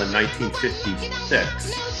Roll in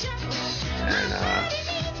 1956. And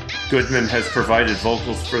Goodman has provided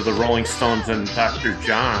vocals for the Rolling Stones and Dr.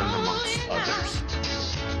 John, amongst others.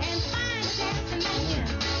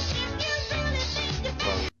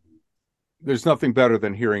 There's nothing better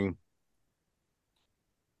than hearing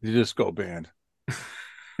The Disco Band.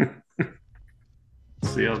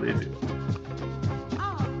 See how they do.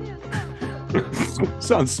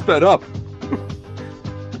 Sounds sped up.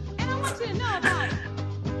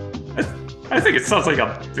 I think it sounds like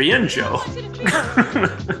a banjo.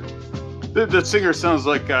 The singer sounds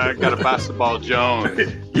like got a basketball Jones.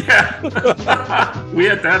 Yeah. We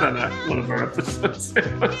had that on one of our episodes.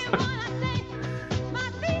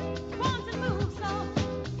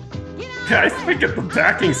 Yeah, I think the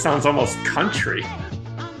backing sounds almost country.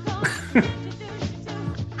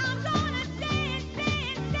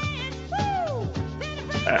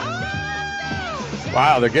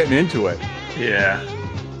 Wow, they're getting into it. Yeah.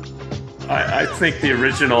 I think the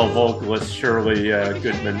original vocalist, Shirley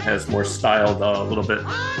Goodman, has more styled, a little bit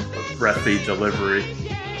breathy delivery.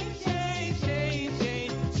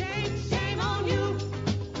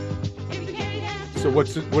 So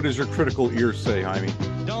what does your critical ear say, Jaime?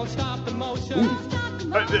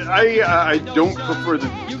 I don't prefer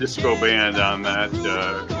the Disco Band on that.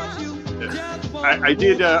 I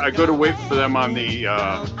did. I go to wait for them on the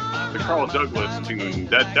Carl Douglas tune.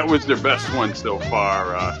 That was their best one so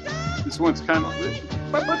far. This one's kind of,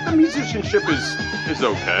 but the musicianship is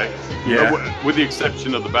okay. Yeah, with the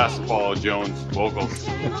exception of the basketball Jones vocals.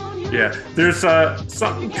 Yeah, there's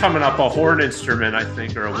something coming up, a horn instrument, I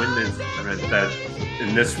think, or a wind instrument that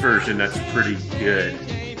in this version that's pretty good.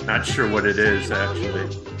 Not sure what it is actually.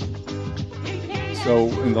 So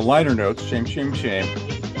in the liner notes, shame, shame, shame,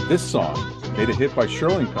 this song, made a hit by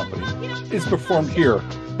Shirley and Company, is performed here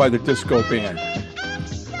by the Disco Band.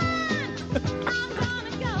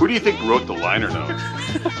 Who do you think wrote the liner notes?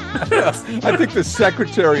 I think the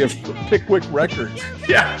secretary of Pickwick Records.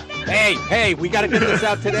 Yeah. Hey, we got to get this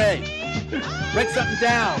out today. Write something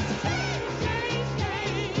down.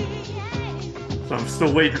 So I'm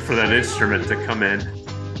still waiting for that instrument to come in.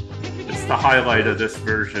 It's the highlight of this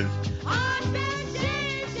version.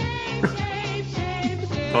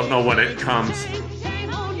 Don't know when it comes.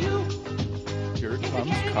 Here it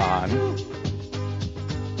comes, Con.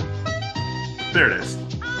 There it is.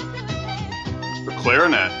 The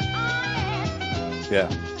clarinet. Yeah.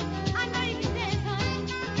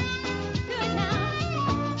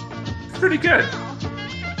 Pretty good.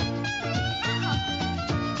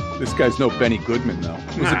 This guy's no Benny Goodman, though.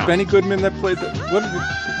 Was it Benny Goodman that played the...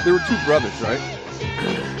 There were two brothers, right?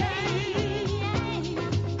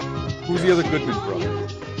 Who's the other Goodman brother?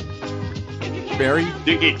 Barry?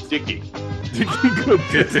 Dickie. Dickie Goodman.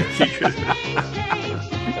 Dickie Goodman.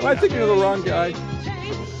 Am I thinking of the wrong guy?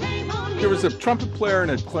 There was a trumpet player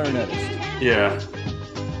and a clarinetist. Yeah.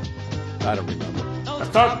 I don't remember. I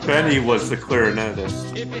thought Benny was the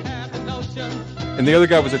clarinetist. And the other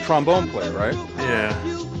guy was a trombone player, right? Yeah.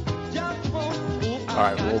 All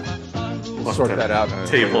right, we'll sort that out.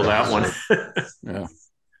 Table that one. Yeah.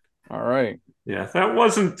 All right. Yeah, that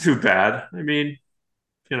wasn't too bad. I mean,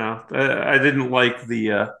 you know, I didn't like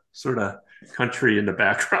the sort of country in the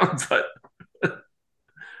background, but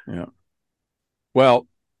yeah. Well,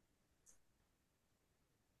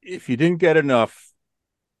 if you didn't get enough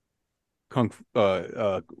Dance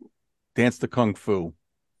to Kung Fu,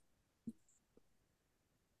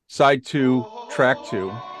 side 2, track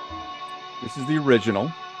 2. This is the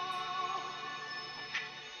original.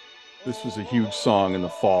 This was a huge song in the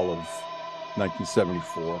fall of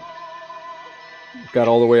 1974. Got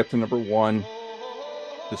all the way up to number 1,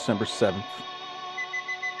 December 7th.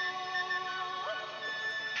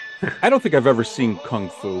 I don't think I've ever seen Kung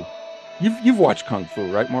Fu. You've watched Kung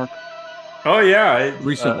Fu, right, Mark? Oh yeah,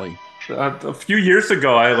 recently. A few years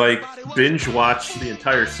ago, I binge watched the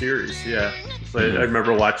entire series. Yeah, so I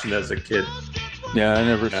remember watching it as a kid. Yeah, I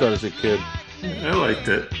never saw it as a kid. I liked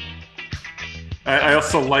it. I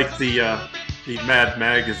also liked the Mad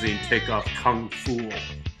Magazine takeoff Kung Fu.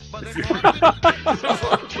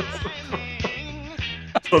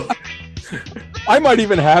 I might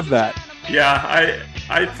even have that. Yeah,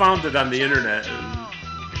 I found it on the internet. It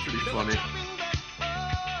was pretty funny.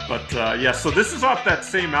 But yeah, so this is off that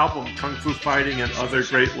same album, Kung Fu Fighting and Other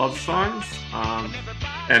Great Love Songs.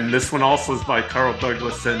 And this one also is by Carl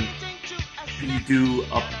Douglas and Bidu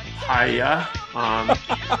Apaya.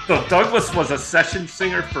 So Douglas was a session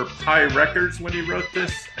singer for Pi Records when he wrote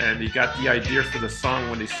this, and he got the idea for the song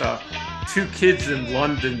when he saw two kids in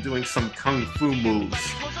London doing some kung fu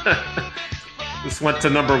moves. This went to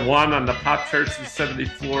number 1 on the pop charts in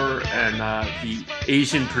 '74, and the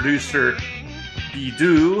Asian producer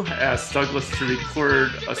Bidu asked Douglas to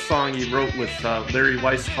record a song he wrote with Larry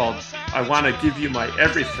Weiss called I Want to Give You My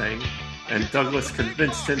Everything, and Douglas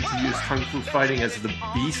convinced him to use Kung Fu Fighting as the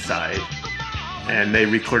B-side, and they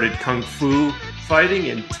recorded Kung Fu Fighting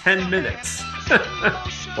in 10 minutes.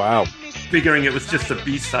 Wow. Figuring it was just a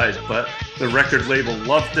B-side, but the record label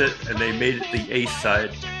loved it, and they made it the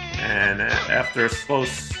A-side. And after a slow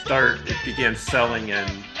start, it began selling,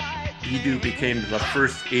 and Bidu became the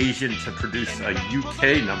first Asian to produce a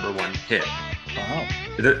UK #1 hit. Wow.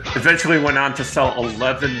 It eventually went on to sell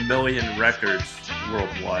 11 million records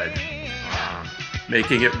worldwide,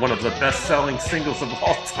 making it one of the best-selling singles of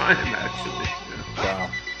all time, actually. Wow.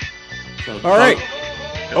 So, all right.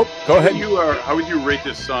 Oh, go ahead. How would you rate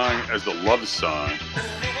this song as a love song?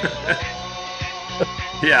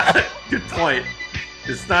 Yeah, good point.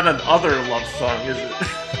 It's not an other love song, is it?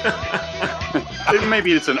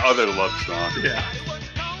 Maybe it's an other love song. Yeah.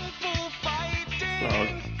 So,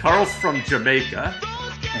 Carl's from Jamaica.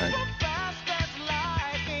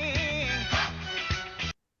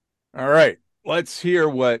 All right. Let's hear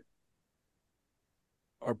what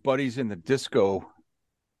our buddies in the disco.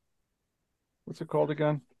 What's it called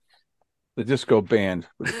again? The disco band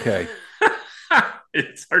with a K.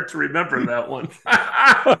 It's hard to remember that one.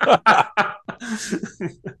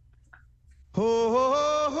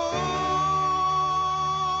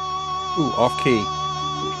 Ooh, off key.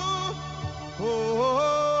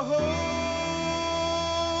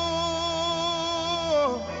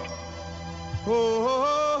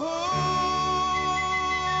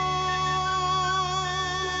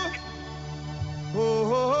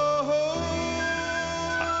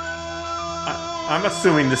 I'm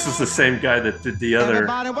assuming this is the same guy that did the other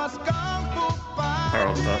Carl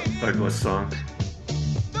Douglas song.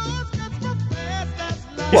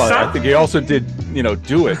 Well, I think he also did,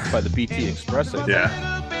 Do It by the BT Express. I think. Yeah.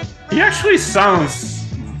 He actually sounds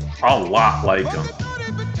a lot like him.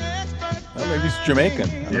 Well, maybe he's Jamaican.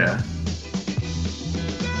 Yeah.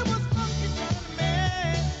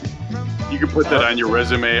 You can put that on your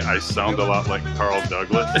resume. I sound a lot like Carl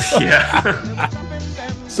Douglas. Yeah.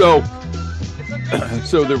 So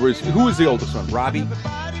there was, who was the oldest one? Robbie?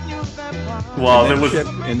 Well, there was, Chip,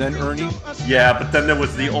 and then Ernie? Yeah, but then there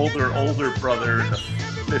was the older brother in the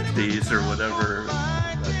 50s or whatever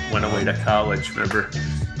that went away to college, remember?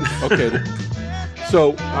 Okay.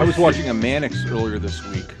 So I was watching a Mannix earlier this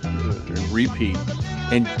week, repeat,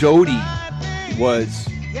 and Dodie was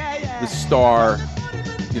the star,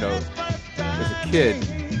 as a kid.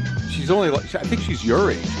 She's only, I think she's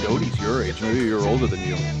your age. Dodie's your age, maybe a year older than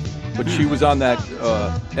you. But she was on that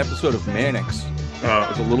episode of Mannix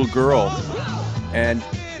as a little girl, and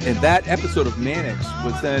that episode of Mannix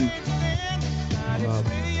was then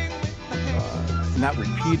not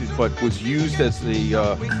repeated, but was used as the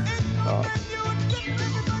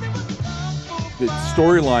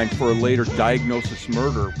storyline for a later Diagnosis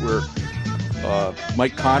Murder, where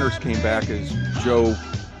Mike Connors came back as Joe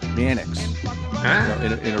Mannix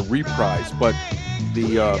in a reprise, but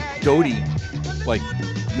the Dodie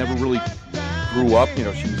never really grew up.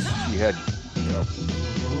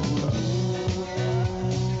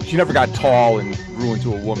 She never got tall and grew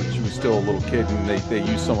into a woman. She was still a little kid, and they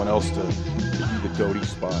used someone else to do the Dodie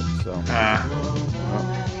spot. So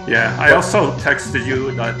yeah, I also texted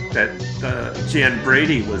you that Jan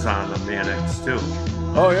Brady was on the Mannix too.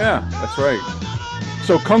 Oh yeah, that's right.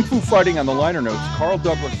 So Kung Fu Fighting on the liner notes. Carl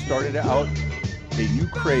Douglas started out a new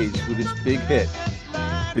craze with his big hit.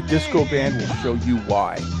 The disco band will show you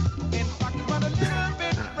why.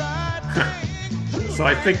 So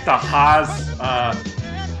I think the Haas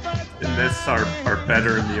in this are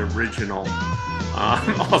better in the original.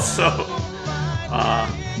 Also,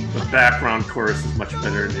 the background chorus is much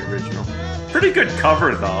better in the original. Pretty good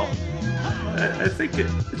cover though. I think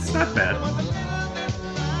it's not bad.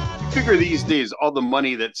 Figure these days, all the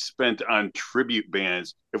money that's spent on tribute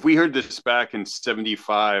bands, if we heard this back in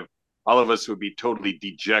 75, all of us would be totally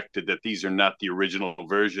dejected that these are not the original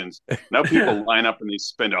versions. Now people line up and they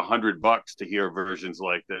spend $100 to hear versions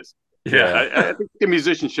like this. Yeah. I think the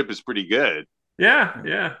musicianship is pretty good.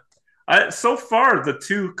 Yeah. So far, the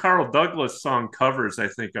two Carl Douglas song covers, I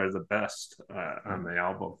think, are the best on the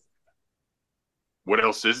album. What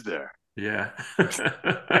else is there? Yeah.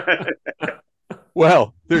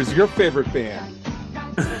 Well, there's your favorite band.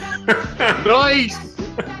 Nice.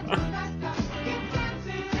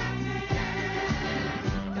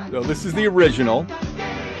 So this is the original.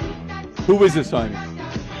 Who is this, honey?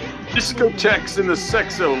 Discotheques and the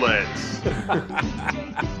Sexolets.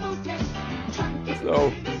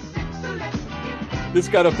 So this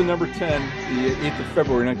got up to number 10, the 8th of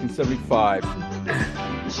February, 1975.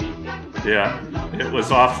 Yeah, it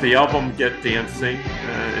was off the album Get Dancing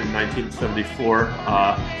in 1974.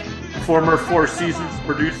 Former Four Seasons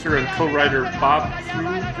producer and co-writer Bob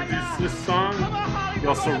Crew produced this song. He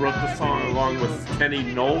also wrote the song along with Kenny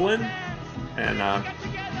Nolan. And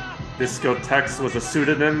Discotex was a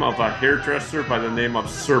pseudonym of a hairdresser by the name of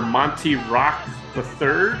Sir Monty Rock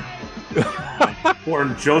III,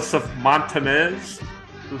 born Joseph Montanez,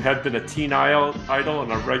 who had been a teen idol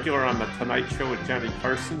and a regular on The Tonight Show with Johnny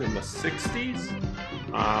Carson in the 60s.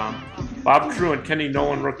 Bob Crewe and Kenny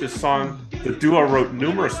Nolan wrote this song. The duo wrote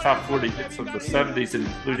numerous top 40 hits of the 70s,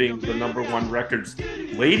 including the #1 records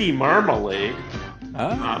Lady Marmalade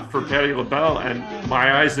for Patti LaBelle and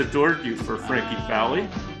My Eyes Adored You for Frankie Valli.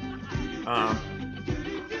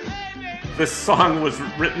 This song was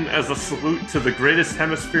written as a salute to the greatest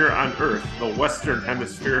hemisphere on Earth, the Western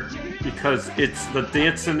Hemisphere, because it's the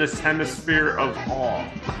dancingest hemisphere of all.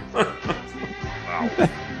 Wow.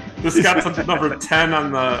 This got to number 10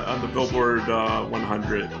 on the Billboard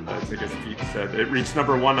 100, I think as Pete said. It reached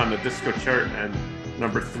 #1 on the disco chart and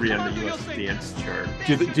 #3 on the US dance chart.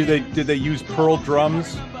 Did they use Pearl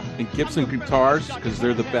drums and Gibson guitars because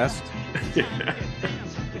they're the best? Yeah.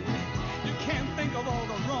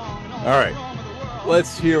 All right,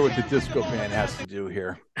 let's hear what the disco band has to do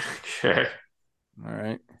here. Okay. All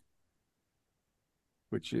right.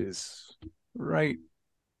 Which is right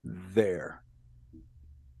there.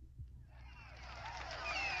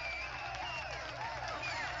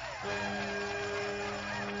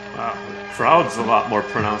 Wow, the crowd's a lot more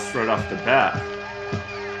pronounced right off the bat.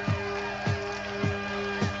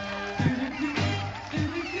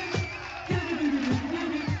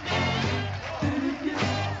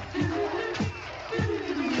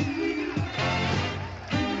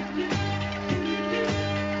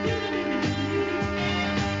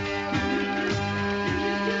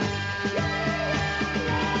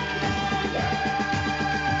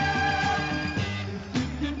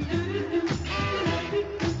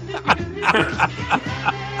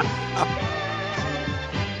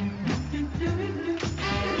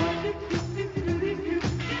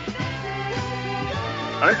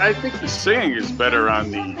 I think the singing is better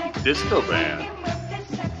on the disco band.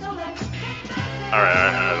 All right,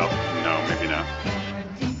 I don't know, maybe not.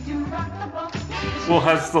 Well,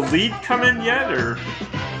 has the lead come in yet, or?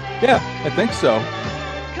 Yeah, I think so.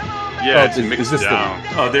 Yeah, it's mixed down.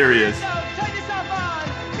 Oh, there he is.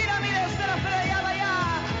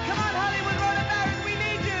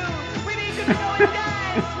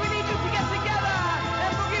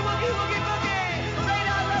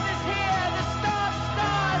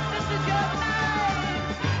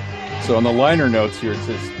 So on the liner notes here, it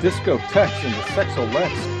says, Discotex and the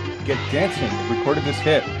Sexolettes Get Dancing recorded this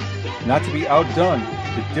hit. Not to be outdone,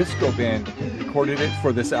 the disco band recorded it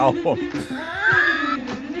for this album.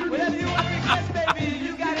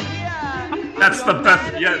 That's the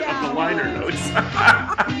best yet of the liner notes.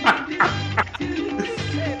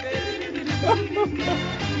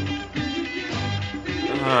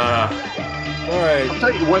 All right. I'll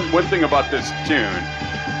tell you one thing about this tune.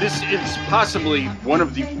 This is possibly one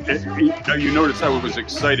of the. You notice I was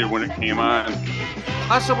excited when it came on.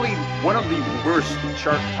 Possibly one of the worst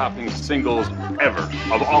chart-topping singles ever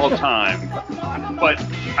of all time. But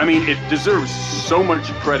I mean, it deserves so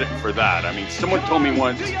much credit for that. I mean, someone told me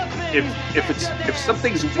once, if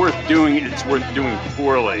something's worth doing, it's worth doing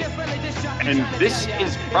poorly. And this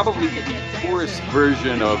is probably the poorest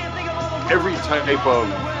version of every type of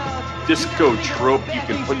disco trope you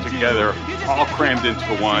can put together, all crammed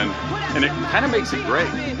into one, and it kind of makes it great.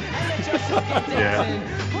 Yeah.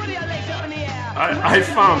 I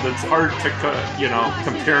found it's hard to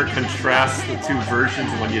compare and contrast the two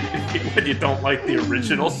versions when you don't like the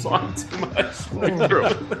original song too much. True.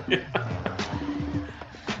 Yeah.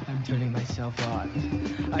 I'm turning myself on.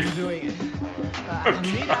 I'm doing it.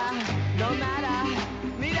 No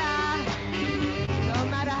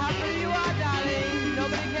matter how pretty you are, darling,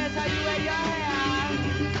 nobody cares how you wear your hair.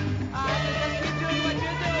 Just keep doing what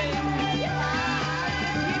you're doing.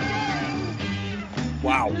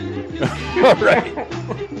 Wow. All right.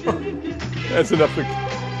 That's enough to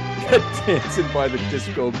get dancing by the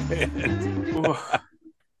disco band.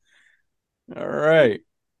 All right.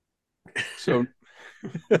 So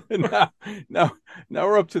now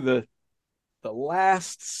we're up to the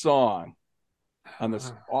last song on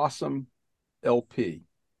this awesome LP.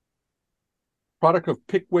 Product of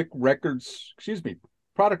Pickwick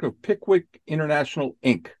International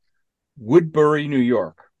Inc., Woodbury, New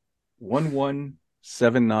York,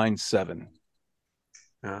 11797.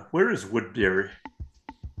 Where is Woodbury?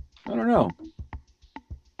 I don't know.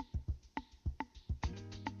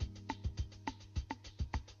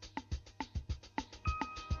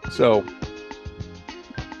 So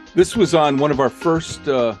this was on one of our first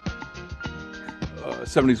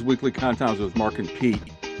 70s Weekly Countdowns with Mark and Pete.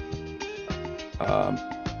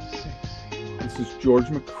 This is George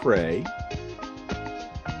McCrae.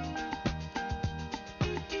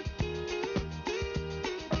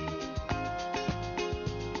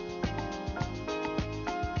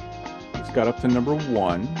 got up to number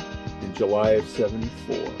 1 in July of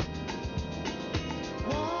 74.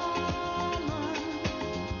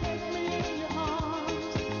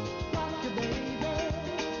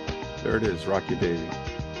 There it is, Rock Your Baby.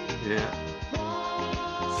 Yeah.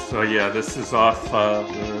 So yeah, this is off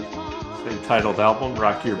the entitled album,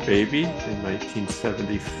 Rock Your Baby, in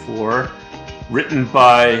 1974. Written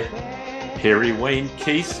by Harry Wayne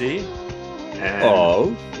Casey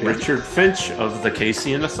and Richard Finch of the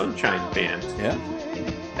Casey and the Sunshine Band. Yeah.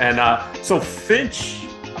 And so Finch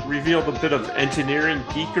revealed a bit of engineering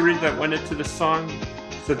geekery that went into the song.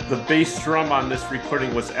 So the bass drum on this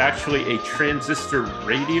recording was actually a transistor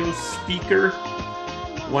radio speaker.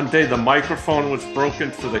 One day the microphone was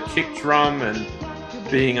broken for the kick drum, and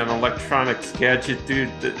being an electronics gadget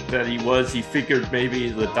dude that he was, he figured maybe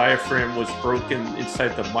the diaphragm was broken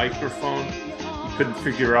inside the microphone. He couldn't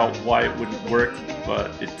figure out why it wouldn't work,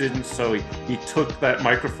 but it didn't, so he took that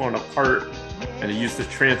microphone apart and he used a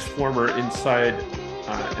transformer inside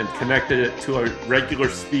and connected it to a regular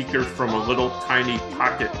speaker from a little tiny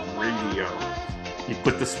pocket radio. He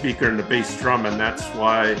put the speaker in the bass drum, and that's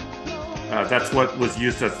why that's what was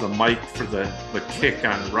used as the mic for the kick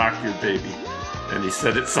on Rock Your Baby. And he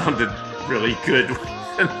said it sounded really good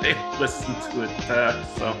when they listened to it back.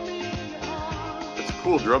 So that's a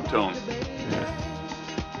cool drum tone.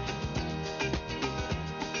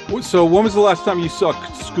 Yeah. So when was the last time you saw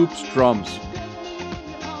Scoop's drums?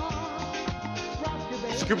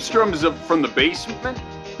 Scoop's drums up from the basement?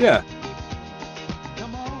 Yeah.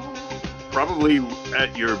 Probably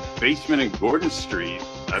at your basement in Gordon Street.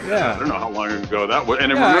 I don't know how long ago that was.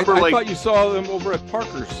 And yeah, I remember, I thought you saw them over at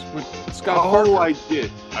Parker's with Scott Parker. I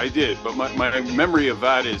did. But my memory of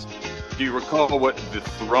that is, do you recall what the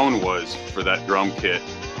throne was for that drum kit?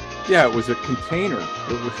 Yeah, it was a container.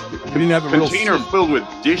 We didn't have a container filled with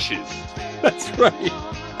dishes. That's right.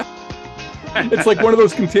 It's like one of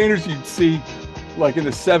those containers you'd see like in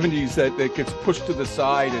the 70s that gets pushed to the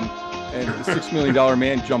side and the $6 million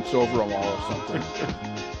man jumps over them all or something.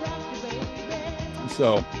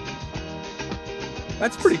 So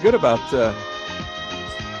that's pretty good about.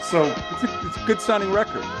 So it's a good sounding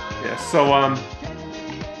record. Yeah. So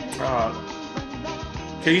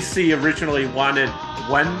Casey originally wanted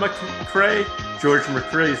Gwen McCrae, George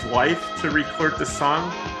McCrae's wife, to record the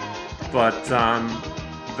song, but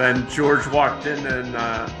then George walked in and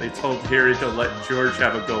they told Harry to let George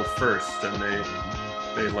have a go first, and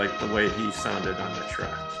they liked the way he sounded on the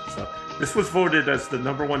track. So this was voted as the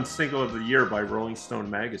 #1 single of the year by Rolling Stone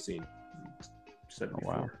magazine. Oh,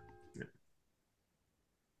 wow. Yeah.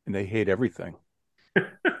 And they hate everything.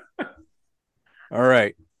 All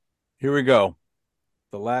right, here we go.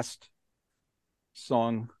 The last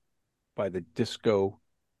song by the Disco.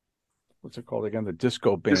 What's it called again? The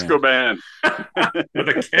Disco Band. Disco Band. With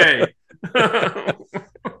a K.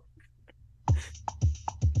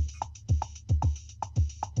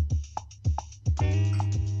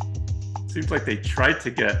 Seems like they tried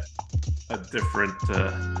to get a different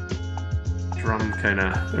drum kind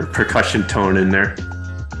of, or percussion tone in there.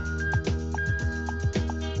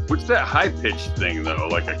 What's that high-pitched thing, though?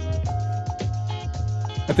 I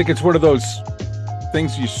think it's one of those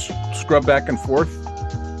things you scrub back and forth.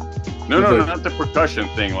 No, not the percussion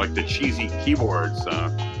thing, like the cheesy keyboards.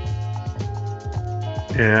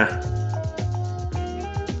 Yeah.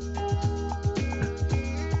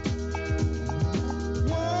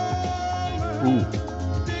 Ooh.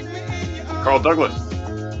 Carl Douglas.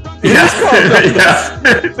 Yeah, yeah,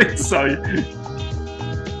 I think so.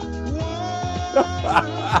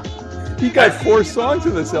 He got 4 songs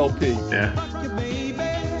in this LP. Yeah.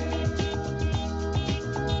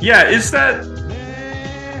 Yeah, is that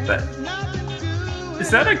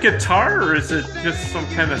a guitar, or is it just some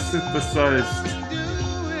kind of synthesized?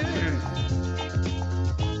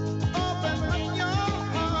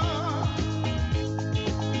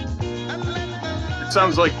 It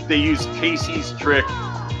sounds like they used Casey's trick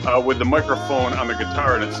with the microphone on the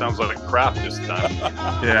guitar, and it sounds like crap this time.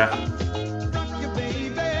 Yeah.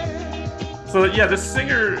 So yeah, the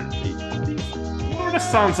singer sort of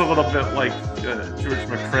sounds a little bit like George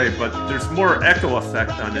McCrae, but there's more echo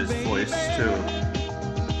effect on his voice too.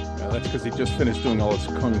 Yeah, that's because he just finished doing all his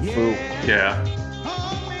kung fu. Yeah.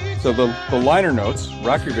 So the liner notes: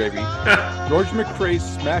 Rock Your Baby, George McCrae's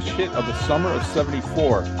smash hit of the summer of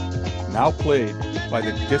 '74, now played by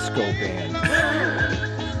the Disco Band.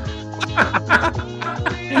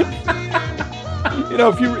 You know,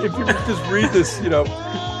 if you just read this, you know,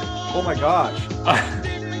 oh my gosh.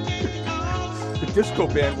 The Disco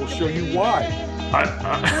Band will show you why.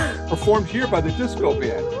 Performed here by the Disco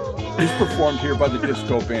Band. Is performed here by the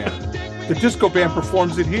Disco Band. The disco band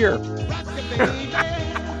performs it here.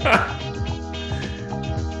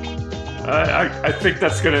 I think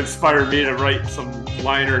that's going to inspire me to write some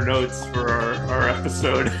liner notes for our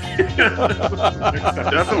episode.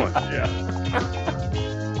 Definitely. Yeah.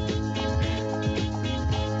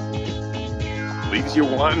 Leaves you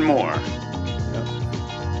wanting more.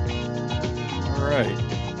 All right.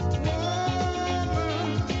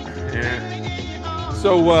 Yeah.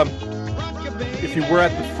 So, if you were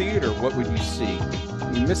at the theater, what would you see?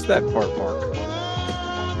 We missed that part, Mark.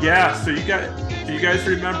 Yeah. So do you guys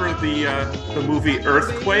remember the movie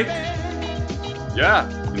Earthquake? Yeah,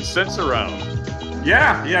 and Sense Around.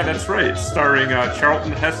 Yeah, that's right. Starring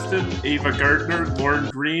Charlton Heston, Ava Gardner, Lauren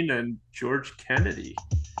Green, and George Kennedy.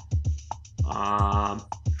 I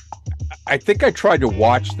think I tried to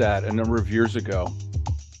watch that a number of years ago,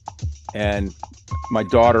 and my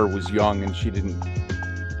daughter was young, and she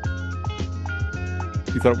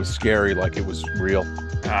thought it was scary, like it was real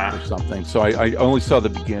or something. So I only saw the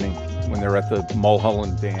beginning when they're at the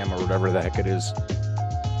Mulholland Dam or whatever the heck it is.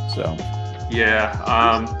 So yeah,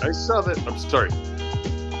 I saw that. I'm sorry.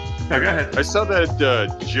 No, go ahead. I saw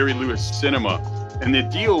that Jerry Lewis Cinema, and the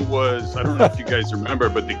deal was, I don't know if you guys remember,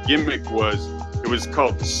 but the gimmick was, it was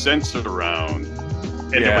called Sense Around,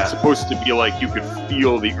 and it was supposed to be like you could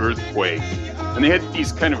feel the earthquake. And they had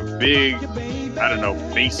these kind of big, I don't know,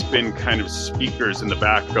 bass spin kind of speakers in the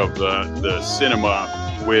back of the cinema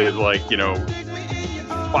with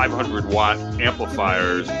 500 watt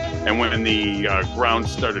amplifiers. And when the ground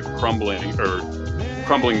started crumbling,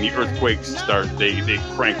 the earthquake start, they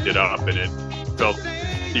cranked it up, and it felt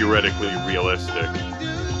theoretically realistic.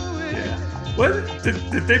 Yeah. What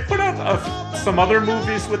did they put out some other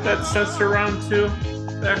movies with that Sense Around too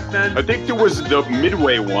back then? I think there was the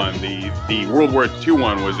Midway one, the World War II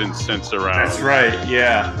one was in Sense Around. That's right.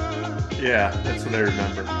 Yeah, that's what I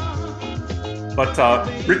remember. But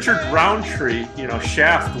Richard Roundtree,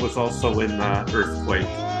 Shaft was also in Earthquake.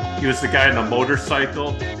 He was the guy on the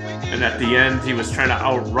motorcycle, and at the end he was trying to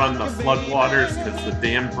outrun the floodwaters because the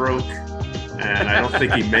dam broke, and I don't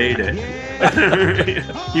think he made it.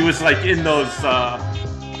 He was like in those,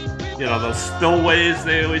 those spillways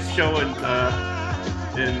they always show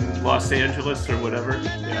in Los Angeles or whatever.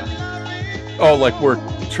 Yeah. Oh, like where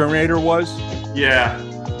Terminator was? Yeah.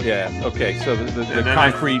 Yeah. Okay. So the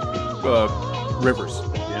concrete rivers.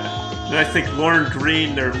 Yeah. And I think Lauren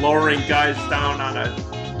Green, they're lowering guys down on a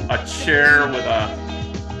chair with a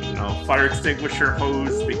fire extinguisher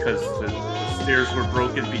hose because the stairs were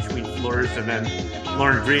broken between floors, and then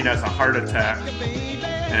Lauren Green has a heart attack,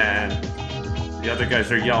 and the other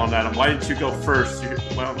guys are yelling at him, "Why didn't you go first?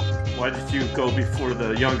 Well, why did you go before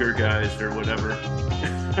the younger guys?" or whatever.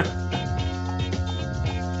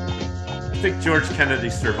 I think George Kennedy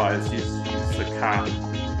survives. He's the cop.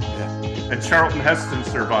 Yeah. And Charlton Heston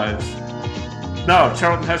survives. No,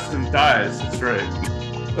 Charlton Heston dies. That's right.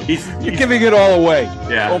 You're giving it all away.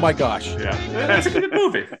 Yeah. Oh my gosh. Yeah. That's a good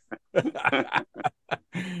movie.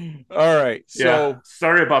 All right. So yeah.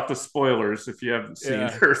 Sorry about the spoilers if you haven't seen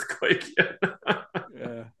Earthquake yet.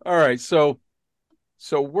 Yeah. All right. So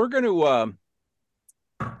we're gonna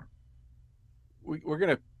we're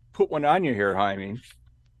gonna put one on you here, Jaime.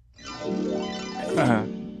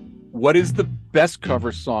 What is the best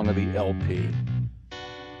cover song of the LP,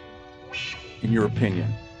 in your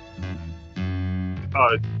opinion?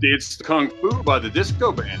 It's Kung Fu by the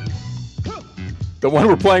Disco Band. The one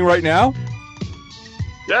we're playing right now?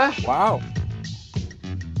 Yeah. Wow.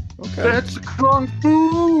 Okay. That's Kung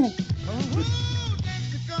Fu.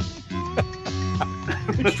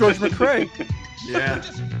 It's George McRae. Yeah.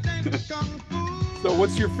 So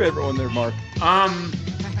what's your favorite one there, Mark?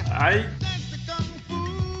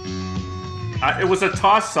 It was a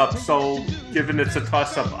toss-up, so given it's a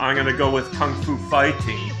toss-up, I'm going to go with Kung Fu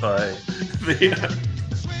Fighting by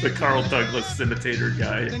the Carl Douglas imitator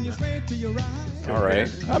guy. All right.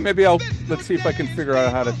 Maybe let's see if I can figure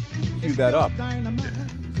out how to cue that up.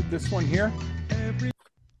 Is it this one here?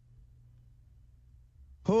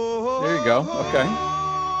 There you go. Okay.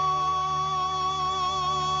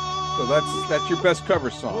 So that's your best cover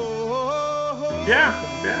song. Yeah.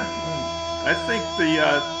 I think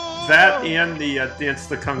that and the Dance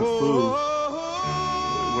the Kung Fu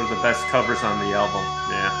were the best covers on the album.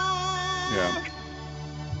 Yeah.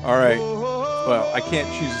 All right. Well, I can't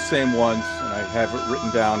choose the same ones, and I have it written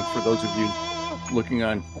down for those of you looking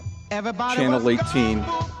on Channel 18.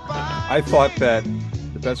 I thought that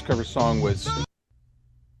the best cover song was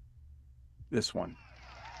this one.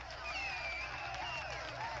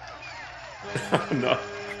 No.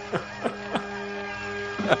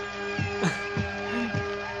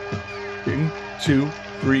 1, 2,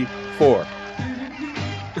 3, before.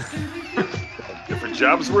 If a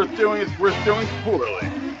job's worth doing, it's worth doing poorly.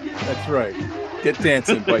 That's right. Get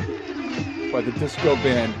Dancing by the Disco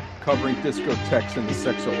Band covering discotheques and the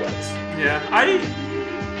Sexolettes. Yeah, I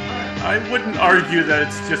wouldn't argue that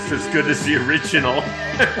it's just as good as the original.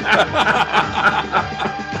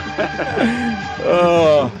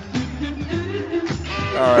 Oh.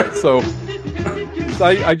 All right, so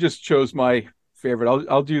I just chose my favorite.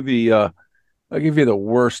 I'll do the I'll give you the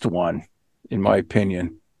worst one, in my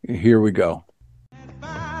opinion. Here we go.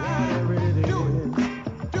 I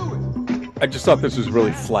just thought this was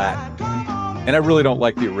really flat, and I really don't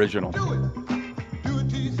like the original.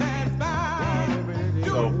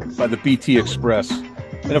 So, by the BT Express.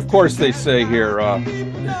 And of course they say here,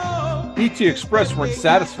 BT Express weren't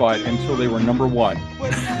satisfied until they were number one.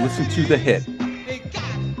 Listen to the hit.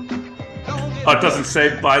 Oh, it doesn't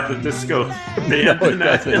say by the Disco Band No, in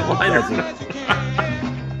that it liner.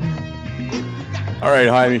 All right,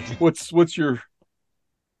 Jaime, what's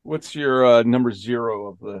your number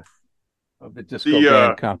 0 of the Disco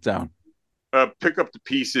Band countdown? Pick up the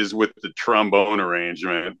pieces with the trombone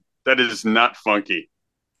arrangement. That is not funky.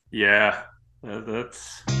 Yeah,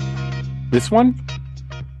 that's this one.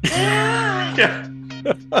 Yeah,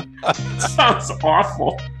 sounds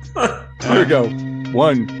awful. Here we go.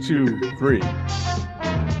 1, 2, 3.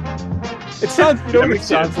 It sounds. You know what it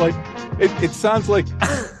sounds like? It sounds like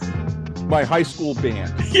my high school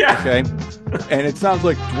band. Yeah. Okay. And it sounds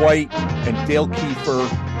like Dwight and Dale Kiefer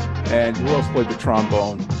and who else played the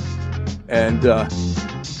trombone? And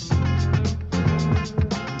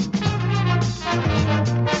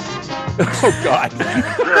oh God.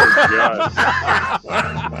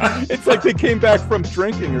 It's like they came back from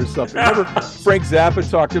drinking or something. Remember Frank Zappa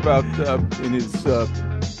talked about in his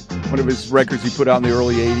one of his records he put out in the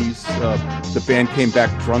early 80s, the band came back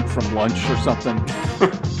drunk from lunch or something.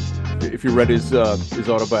 If you read his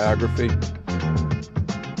autobiography. So.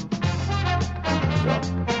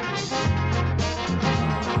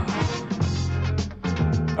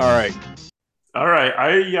 All right.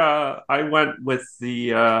 I went with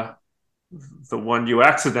the one you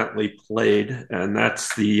accidentally played, and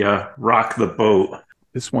that's the Rock the Boat.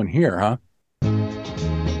 This one here, huh?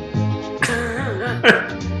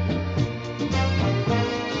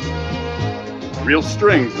 Real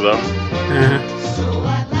strings, though.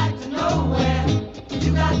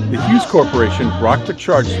 The Hughes Corporation rocked the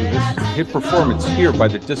charts with this hit performance here by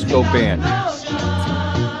the Disco Band.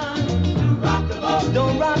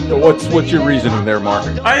 So what's your reasoning there, Mark?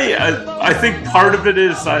 I think part of it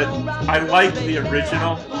is I like the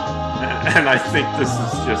original, and I think this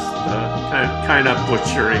is just kind of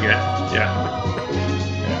butchering it. Yeah.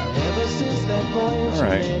 All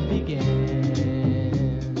right.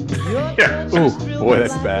 Yeah. Oh boy,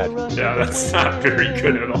 that's bad. Yeah, that's not very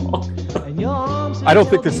good at all. I don't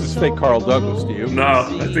think this is fake Carl Douglas, do you? No,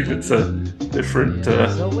 I think it's a different. All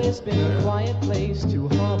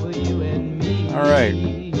right.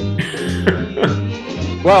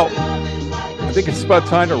 Well, I think it's about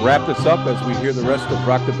time to wrap this up as we hear the rest of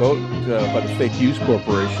Rock the Boat by the Fake Hughes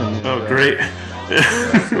Corporation. Oh, great.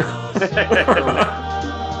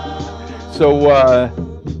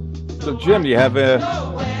 So Jim, you have a...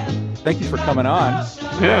 Thank you for coming on.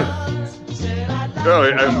 Yeah. Oh,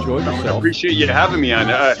 I appreciate you having me on.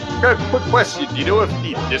 Got a quick question. Do you know if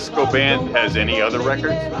the Disco Band has any other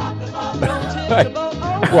records?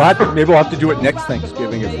 Maybe we'll have to do it next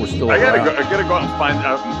Thanksgiving if we're still I around. gotta go out and find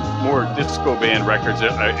out more Disco Band records.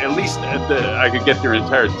 At least I could get their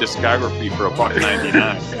entire discography for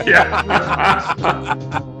 $1.99. Yeah.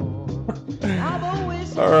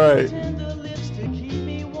 All right.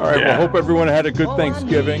 Yeah. Well, hope everyone had a good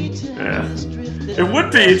Thanksgiving. Yeah. It would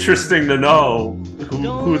be interesting to know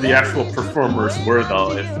who the actual performers were,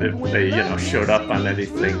 though, if they showed up on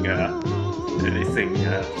anything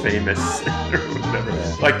famous or whatever.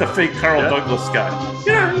 Like the fake Carl Douglas guy.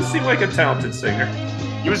 Yeah, he seemed like a talented singer.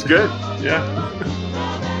 He was good. Yeah.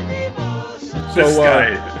 This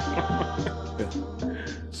guy.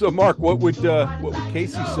 So, Mark, what would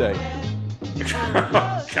Casey say?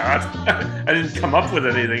 Oh, God, I didn't come up with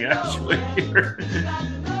anything actually here.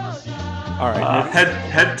 All right,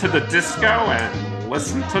 head to the disco and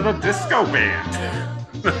listen to the Disco Band.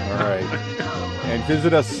 All right, and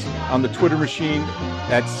visit us on the Twitter machine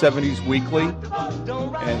at 70s Weekly,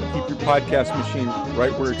 and keep your podcast machine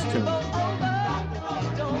right where it's tuned.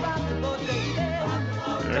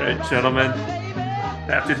 All right, gentlemen,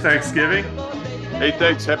 happy Thanksgiving. Hey,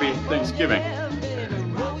 thanks. Happy Thanksgiving.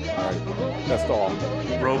 All right, that's all.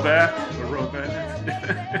 Row back.